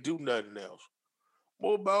can't do nothing else.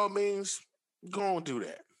 Well, by all means, go and do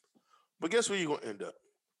that. But guess where you're going to end up?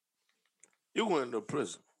 You're going to end up in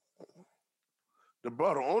prison. The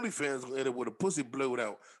brother OnlyFans going to end up with a pussy blowed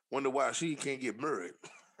out. Wonder why she can't get married.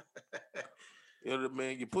 You know what I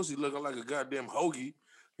mean? Your pussy looking like a goddamn hoagie.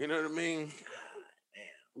 You know what I mean?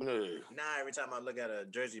 Now every time I look at a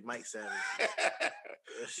Jersey Mike Savage,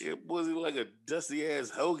 your pussy like a dusty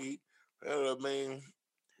ass hoagie. You know what I mean?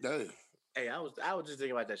 Damn. Hey, I was just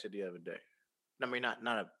thinking about that shit the other day. I mean, not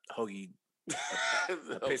a hoagie,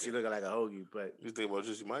 a pissy looking like a hoagie, but you think about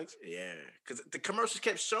Jersey Mike's? Yeah, because the commercials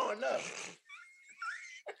kept showing up.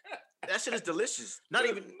 That shit is delicious. Not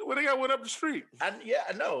even Well, they got one up the street. I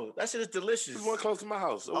know that shit is delicious. There's one close to my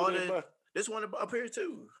house. This one up here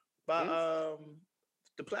too, by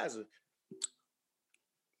the plaza.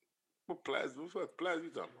 What plaza? What plaza you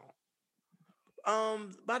talking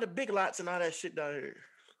about? By the Big Lots and all that shit down here.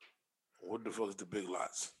 What the fuck is the Big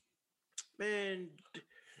Lots? Man,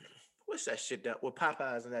 what's that shit down? What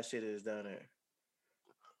Popeyes and that shit is down there?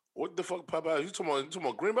 What the fuck, Popeyes? You talking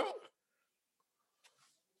about Greenbelt?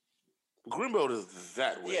 Greenbelt is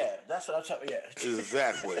that way. Yeah, that's what I'm talking. Yeah, is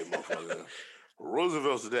that way, motherfucker.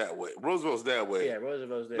 Roosevelt's that way. Roosevelt's that way. Yeah,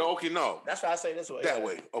 Roosevelt's there. No, okay, no. That's why I say this way. That yeah.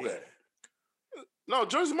 way. Okay. Yeah. No,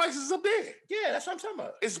 Jersey Mike's is up there. Yeah, that's what I'm talking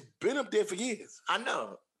about. It's been up there for years. I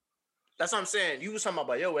know. That's what I'm saying. You was talking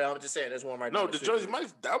about your way. I'm just saying there's one right now. No, the Jersey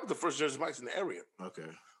Mike's, that was the first Jersey Mike's in the area. Okay.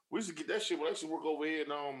 We used to get that shit when I used to work over here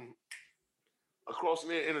and across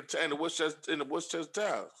there in the Westchester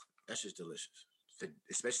Towers. That's just delicious.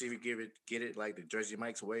 Especially if you get it like the Jersey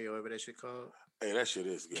Mike's way or whatever that shit called. Hey, that shit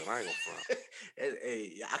is good. I ain't gonna front.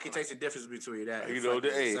 Hey, I can taste the difference between that. You know,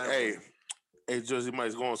 hey, Jersey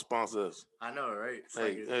Mike's going to sponsor us. I know, right?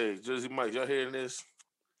 Hey, Jersey Mike's, y'all hearing this?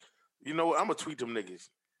 You know what? I'm gonna tweet them niggas.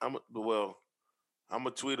 I'm gonna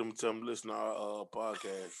tweet them and tell them listen to our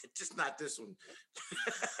podcast. Just not this one.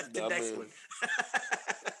 The next one.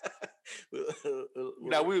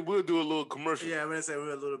 Now we'll do a little commercial. Yeah, I'm gonna say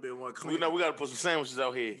we're a little bit more clean. We gotta put some sandwiches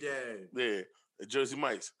out here. Yeah. At Jersey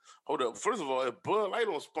Mike's. Hold up. First of all, if Bud Light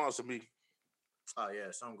don't sponsor me. Oh yeah,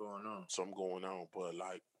 something going on. Bud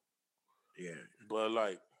Light. Yeah. Bud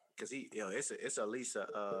Light. Cause it's at least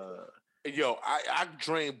a Yo, I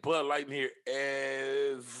drink Bud Light in here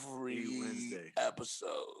every Wednesday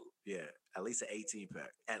episode. Yeah, at least an 18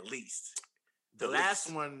 pack. At least. The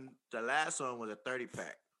last one was a 30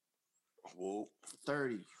 pack. Whoa.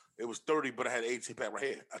 30. It was 30, but I had an 18 pack right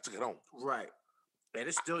here. I took it home. Right. And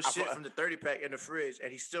it's still shit from the 30 pack in the fridge,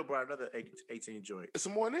 and he still brought another 18 joint. It's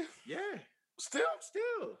some more in there? Yeah. Still?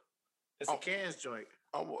 It's a cans joint.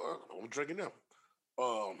 I'm drinking them.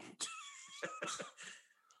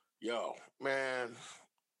 Yo, man.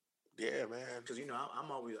 Yeah, man. Because,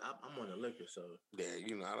 I'm on the liquor, so. Yeah,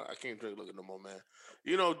 I can't drink liquor no more, man.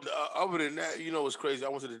 Other than that, what's crazy? I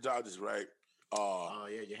went to the doctors, right? Oh,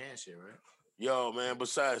 yeah, your hand shit, right? Yo, man,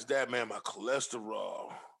 besides that, man, my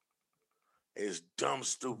cholesterol is dumb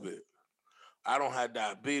stupid. I don't have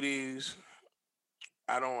diabetes.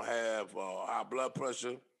 I don't have high blood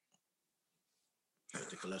pressure. But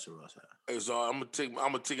the cholesterol's high. It's I'm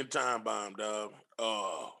a ticking time bomb, dog.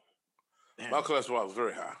 Damn. My cholesterol is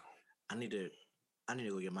very high. I need to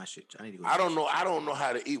go get my shit. I don't know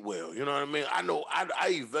how to eat well. You know what I mean? I know I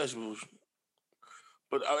eat vegetables,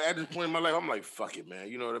 but at this point in my life, I'm like, fuck it, man.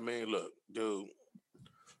 You know what I mean? Look, dude,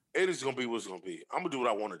 it is gonna be what's gonna be. I'm gonna do what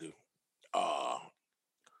I want to do.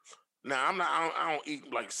 Now I don't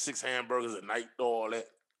eat like 6 hamburgers a night, all that.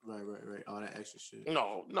 Right. All that extra shit.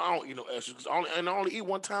 No, I don't eat no extra. I only eat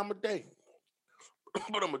one time a day.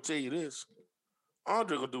 But I'm gonna tell you this: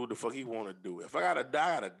 Andre gonna do what the fuck he want to do. If I gotta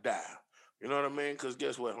die, I gotta die. You know what I mean? Because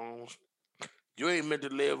guess what, Holmes? You ain't meant to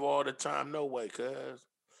live all the time, no way, cuz.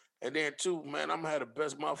 And then too, man, I'm gonna have the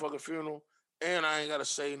best motherfucking funeral, and I ain't gotta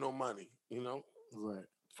save no money. Right.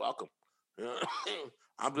 Fuck them.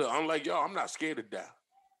 I'm like y'all. I'm not scared to die.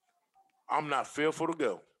 I'm not fearful to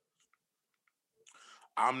go.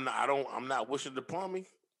 I'm not wishing it upon me,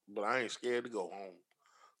 but I ain't scared to go home.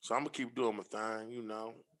 So I'm gonna keep doing my thing.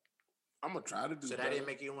 I'm gonna try to do. So that didn't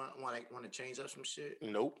make you want to change up some shit?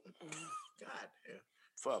 Nope. God damn.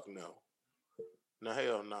 Fuck no. No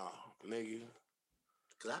hell no, nigga.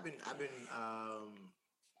 Cause I've been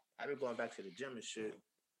going back to the gym and shit,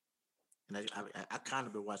 and I kind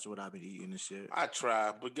of been watching what I've been eating and shit. I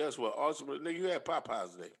tried, but guess what? Ultimately, nigga, you had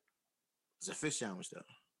Popeyes today. It's a fish sandwich though.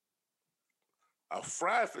 A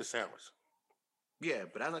fried fish sandwich. Yeah,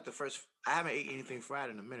 but I like the first. I haven't eaten anything fried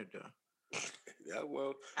in a minute though. Yeah,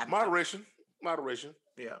 well, moderation.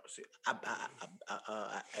 Yeah, see,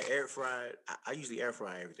 I air fried. I usually air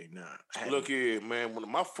fry everything now. Look here, man.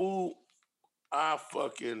 When my food, I'm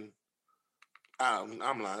lying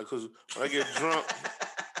because when I get drunk,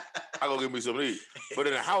 I go get me something to eat. But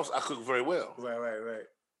in the house, I cook very well. Right.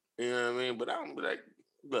 You know what I mean? But I don't be like,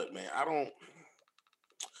 look, man,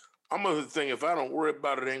 I'm gonna think if I don't worry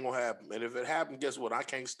about it, it ain't gonna happen. And if it happens, guess what? I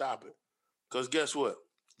can't stop it. Because guess what?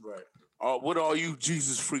 Right. What all you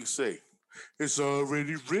Jesus freaks say? It's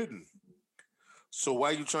already written. So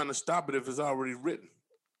why you trying to stop it if it's already written?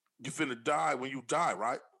 You finna die when you die,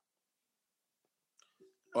 right?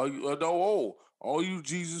 All you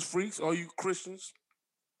Jesus freaks, all you Christians,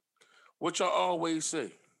 what y'all always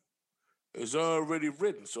say? It's already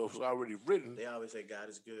written. So if it's already written. They always say God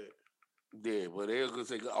is good. Yeah, but they're gonna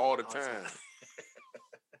say all the time.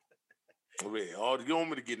 Yeah, you want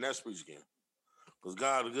me to get in that speech again? Because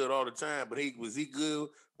God is good all the time, but was he good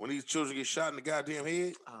when these children get shot in the goddamn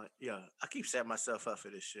head? Yeah, I keep setting myself up for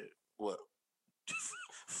this shit. What?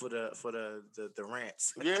 for the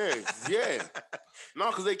rants. Yeah. No,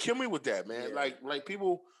 because they kill me with that, man. Yeah. Like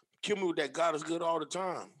people kill me with that. God is good all the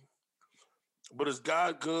time, but is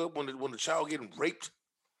God good when the child getting raped?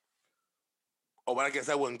 Oh, but I guess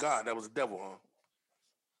that wasn't God. That was the devil, huh?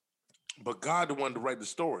 But God the one to write the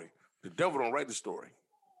story. The devil don't write the story.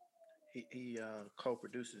 He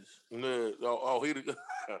co-produces. No, he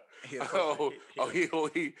He a co-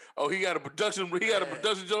 he got a production. He got a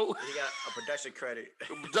production joke. He got a production credit.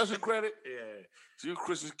 A production credit. Yeah. So you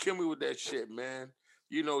Christians kill me with that shit, man.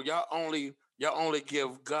 You know, y'all only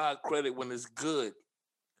give God credit when it's good.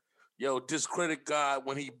 Yo, discredit God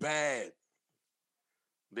when he bad.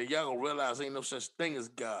 Then y'all gonna realize ain't no such thing as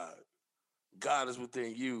God. God is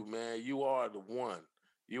within you, man. You are the one.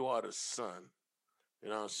 You are the son. You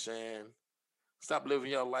know what I'm saying? Stop living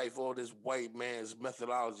your life all this white man's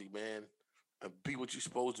methodology, man, and be what you're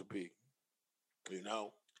supposed to be. You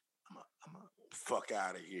know? Fuck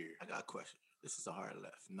out of here. I got a question. This is a hard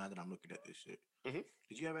left. Now that I'm looking at this shit,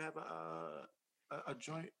 did you ever have a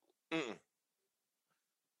joint?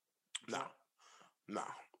 Nah.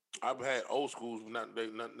 I've had old schools, not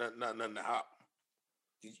nothing to hop.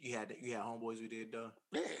 You had homeboys who did though.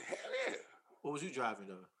 Yeah, hell yeah. What was you driving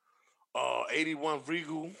though? 81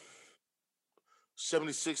 Regal,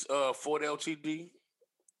 76 Ford LTD.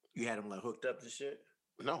 You had them like hooked up to shit?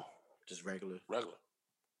 No, just regular. Regular.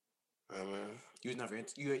 I mean, you was never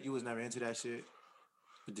into you was never into that shit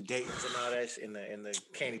with the Daytons and all that shit, and the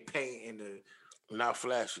candy paint and the not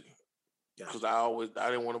flashy. Because I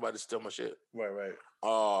didn't want nobody to steal my shit. Right.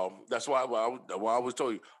 That's why I always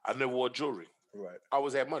told you I never wore jewelry. Right. I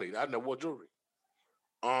always had money. I never wore jewelry.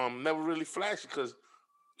 Never really flashy because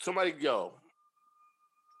somebody gonna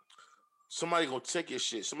take your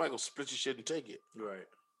shit. Somebody gonna split your shit and take it. Right.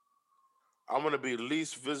 I'm gonna be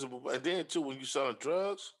least visible, and then too, when you selling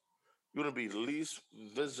drugs, you're gonna be least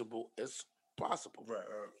visible as possible. Right.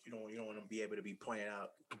 You don't want to be able to be pointed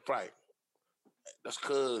out. Right. That's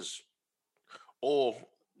cause, or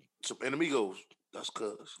some enemigos. That's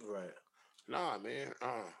cause. Right. Nah, man.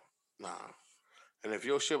 Nah. And if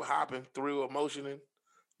your shit hopping, through emotioning,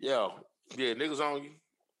 yeah, niggas on you.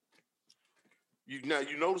 You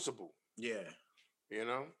noticeable. Yeah. You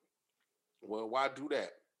know? Well, why do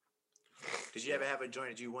that? Did you ever have a joint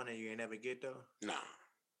that you wanted and you ain't never get though? Nah.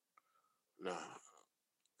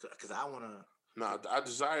 Cause I wanna. Nah, I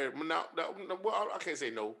desire. No, well, I can't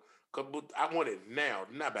say no. Cause I want it now,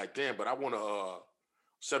 not back then. But I want a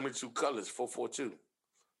 72 colors 442.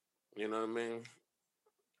 You know what I mean?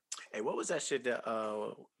 Hey, what was that shit that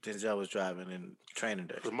Denzel was driving in Training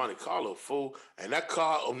Day? It was Monte Carlo, fool. And that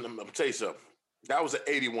car, I'm gonna tell you something. That was an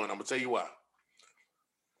 81. I'm gonna tell you why.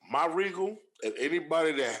 My Regal, and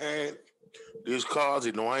anybody that had these cars,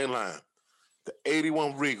 you know I ain't lying. The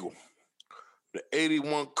 81 Regal, the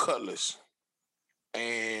 81 Cutlass,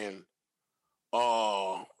 and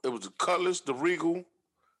it was the Cutlass, the Regal,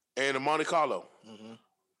 and the Monte Carlo. Mm-hmm.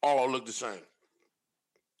 All looked the same.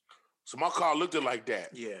 So my car looked like that.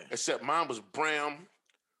 Yeah. Except mine was brown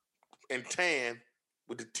and tan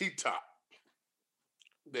with the T-top.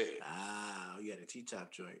 There. Ah, you had a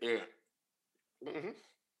T-top joint. Yeah. Mm-hmm.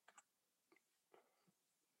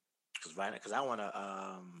 Cause I wanna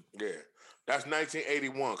Yeah. That's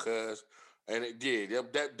 1981, cuz. And it did.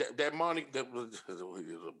 That Monte, that was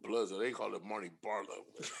the Bloods, they call it Monte Barlow.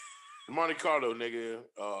 Monte Carlo, nigga.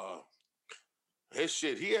 His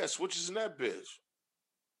shit, he had switches in that bitch.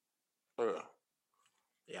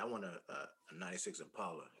 Yeah, I want a 96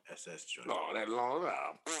 Impala SS joint. Oh, that long.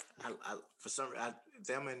 I for some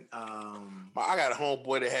them and I got a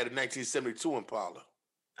homeboy that had a 1972 Impala.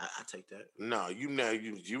 I take that. No, you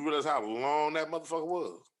realize how long that motherfucker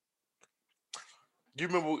was? You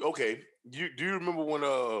remember? Okay, do you remember when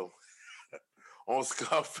on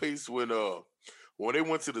Scarface when they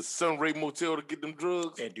went to the Sunray Motel to get them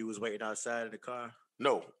drugs? That dude was waiting outside of the car.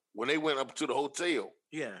 No, when they went up to the hotel.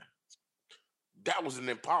 Yeah, that was an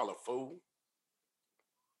Impala, fool.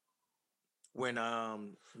 When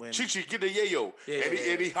Chi get the yayo,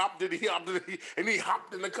 and he hopped in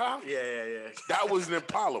the car. Yeah. That was an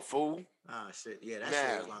Impala, fool. Ah, shit. Yeah, that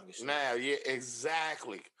shit was long as shit. Yeah,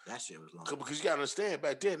 exactly. That shit was long. Because you gotta understand,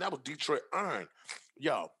 back then that was Detroit iron,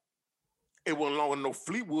 yo. It wasn't long with no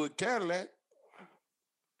Fleetwood Cadillac,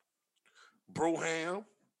 Broham.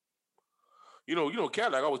 You know,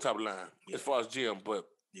 Cadillac always top of the line as far as GM, but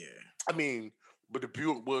I mean, but the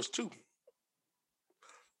Buick was too.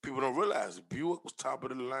 People don't realize the Buick was top of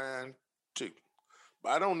the line too.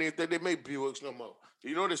 But I don't even think they make Buicks no more.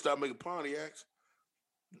 You know they stopped making Pontiacs.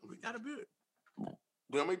 We got a Buick.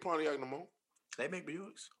 They don't make Pontiac no more. They make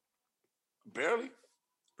Buicks. Barely.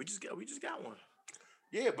 We just got one.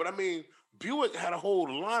 Yeah, but I mean, Buick had a whole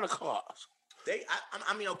line of cars.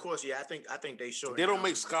 I mean, of course, yeah. I think they short. They don't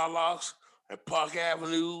make Skylocks and Park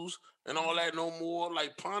Avenues and all that no more.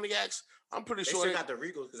 Like Pontiacs, I'm pretty sure they still got the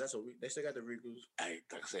Regals because they still got the Regals. Hey,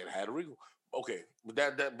 like I said, I had a Regal, Okay,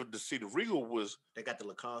 but see, the Regal was They got the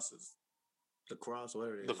lacrosses, lacrosse,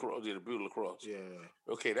 whatever it is. lacrosse, the beautiful lacrosse. Yeah,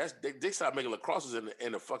 Okay, they started making lacrosses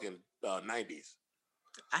in the fucking 90s.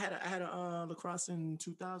 I had a lacrosse in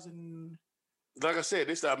 2000. Like I said,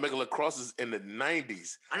 they started making lacrosses in the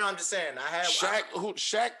 90s. I know. I'm just saying.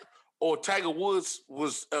 Shaq or Tiger Woods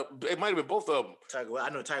was. It might have been both of them. I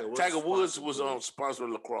know Tiger Woods. Tiger Woods was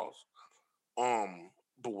sponsoring lacrosse.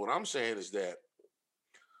 But what I'm saying is that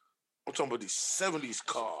I'm talking about these 70s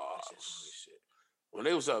cars. When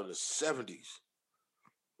they was out in the 70s,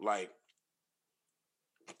 like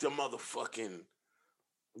the motherfucking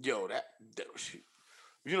that shit.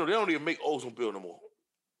 They don't even make Oldsmobile no more.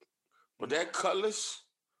 But that Cutlass,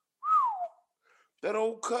 that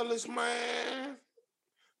old Cutlass, man,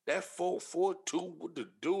 that 442 with the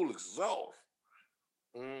dual exhaust.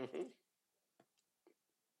 Mm-hmm.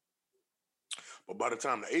 But by the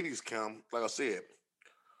time the 80s come, like I said,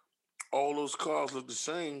 all those cars look the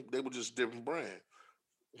same. They were just different brand.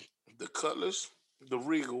 The Cutlass, the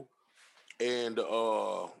Regal, and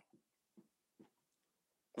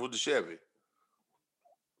with the Chevy.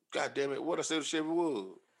 God damn it, what I said the Chevy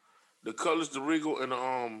was. The Cutlass, the Regal, and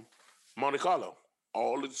the Monte Carlo.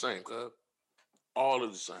 All look the same, cuz. All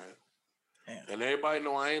look the same. Damn. And everybody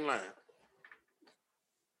know I ain't lying.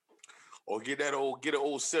 Or get an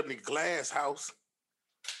old 70 glass house.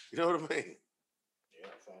 You know what I mean? Yeah,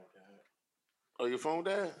 I found that. Oh, your phone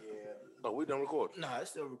died? Yeah. Oh, we done recording. Nah, it's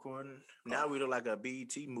still recording. Now we look like a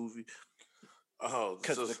BET movie. Oh,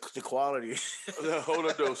 Because the quality. Hold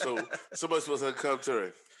on, though. So somebody's supposed to come to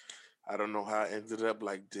it. I don't know how I ended up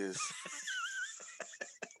like this.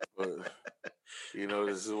 But,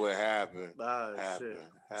 this is what happened. Shit.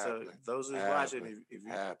 So those who's watching, if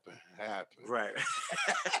you... Happen. Right.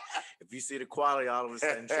 If you see the quality all of a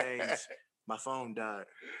sudden change, my phone died.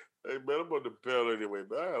 Hey, man, I'm on the bell anyway,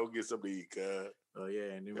 but I don't get something to eat, cuz. Oh,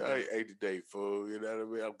 yeah. And then I ate today, fool. You know what I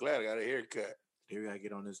mean? I'm glad I got a haircut. Then we got to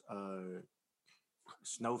get on this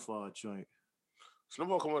Snowfall joint.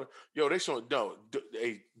 Snowfall come on. Yo, they showing, no,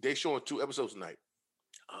 they showing 2 episodes tonight.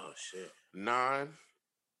 Oh, shit. 9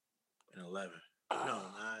 and 11. No,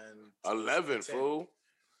 9. 11, 10. Fool.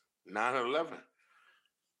 9 and 11.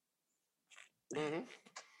 Mm-hmm.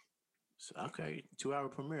 So, okay, 2-hour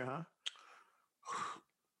premiere, huh?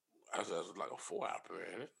 That's like a 4-hour premiere,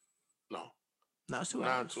 ain't it? No, it's 2 9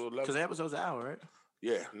 hours. to 11. Because the episode's an hour, right?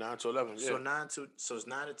 Yeah, 9 to 11. Yeah. So it's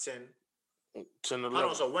 9 to 10. 10 to 11. Hold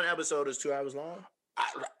on, so one episode is 2 hours long?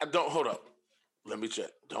 I don't, hold up. Let me check.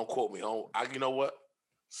 Don't quote me. You know what?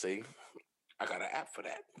 See, I got an app for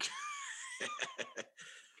that.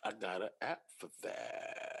 I got an app for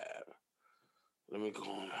that. Let me go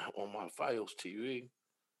on my Fios TV.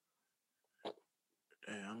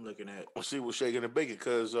 Yeah, I'm looking at. I'll see what's shaking and baking,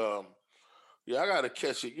 because I gotta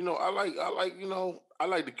catch it. I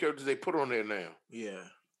like the characters they put on there now. Yeah.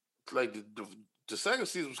 Like the second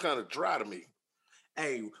season was kind of dry to me.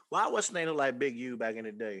 Hey, why wasn't they look like Big U back in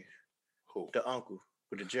the day? Who? The uncle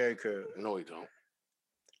with the Jerry curl. No, he don't.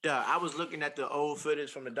 Duh, I was looking at the old footage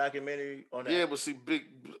from the documentary on that. Yeah, but see,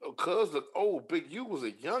 Cuz look old. Big U was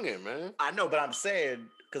a youngin', man. I know, but I'm saying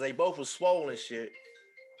because they both was swollen shit.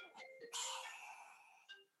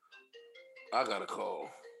 I got a call.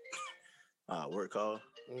 Work call?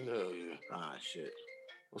 Hell yeah. Shit.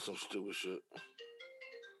 What's some stupid shit?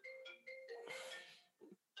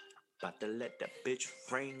 About to let that bitch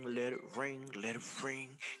ring, let it ring, let it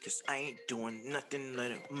ring. Cause I ain't doing nothing, let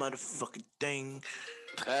it motherfucking thing.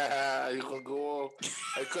 You gonna go on?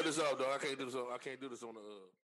 Hey, cut this off, dog. I can't do this on the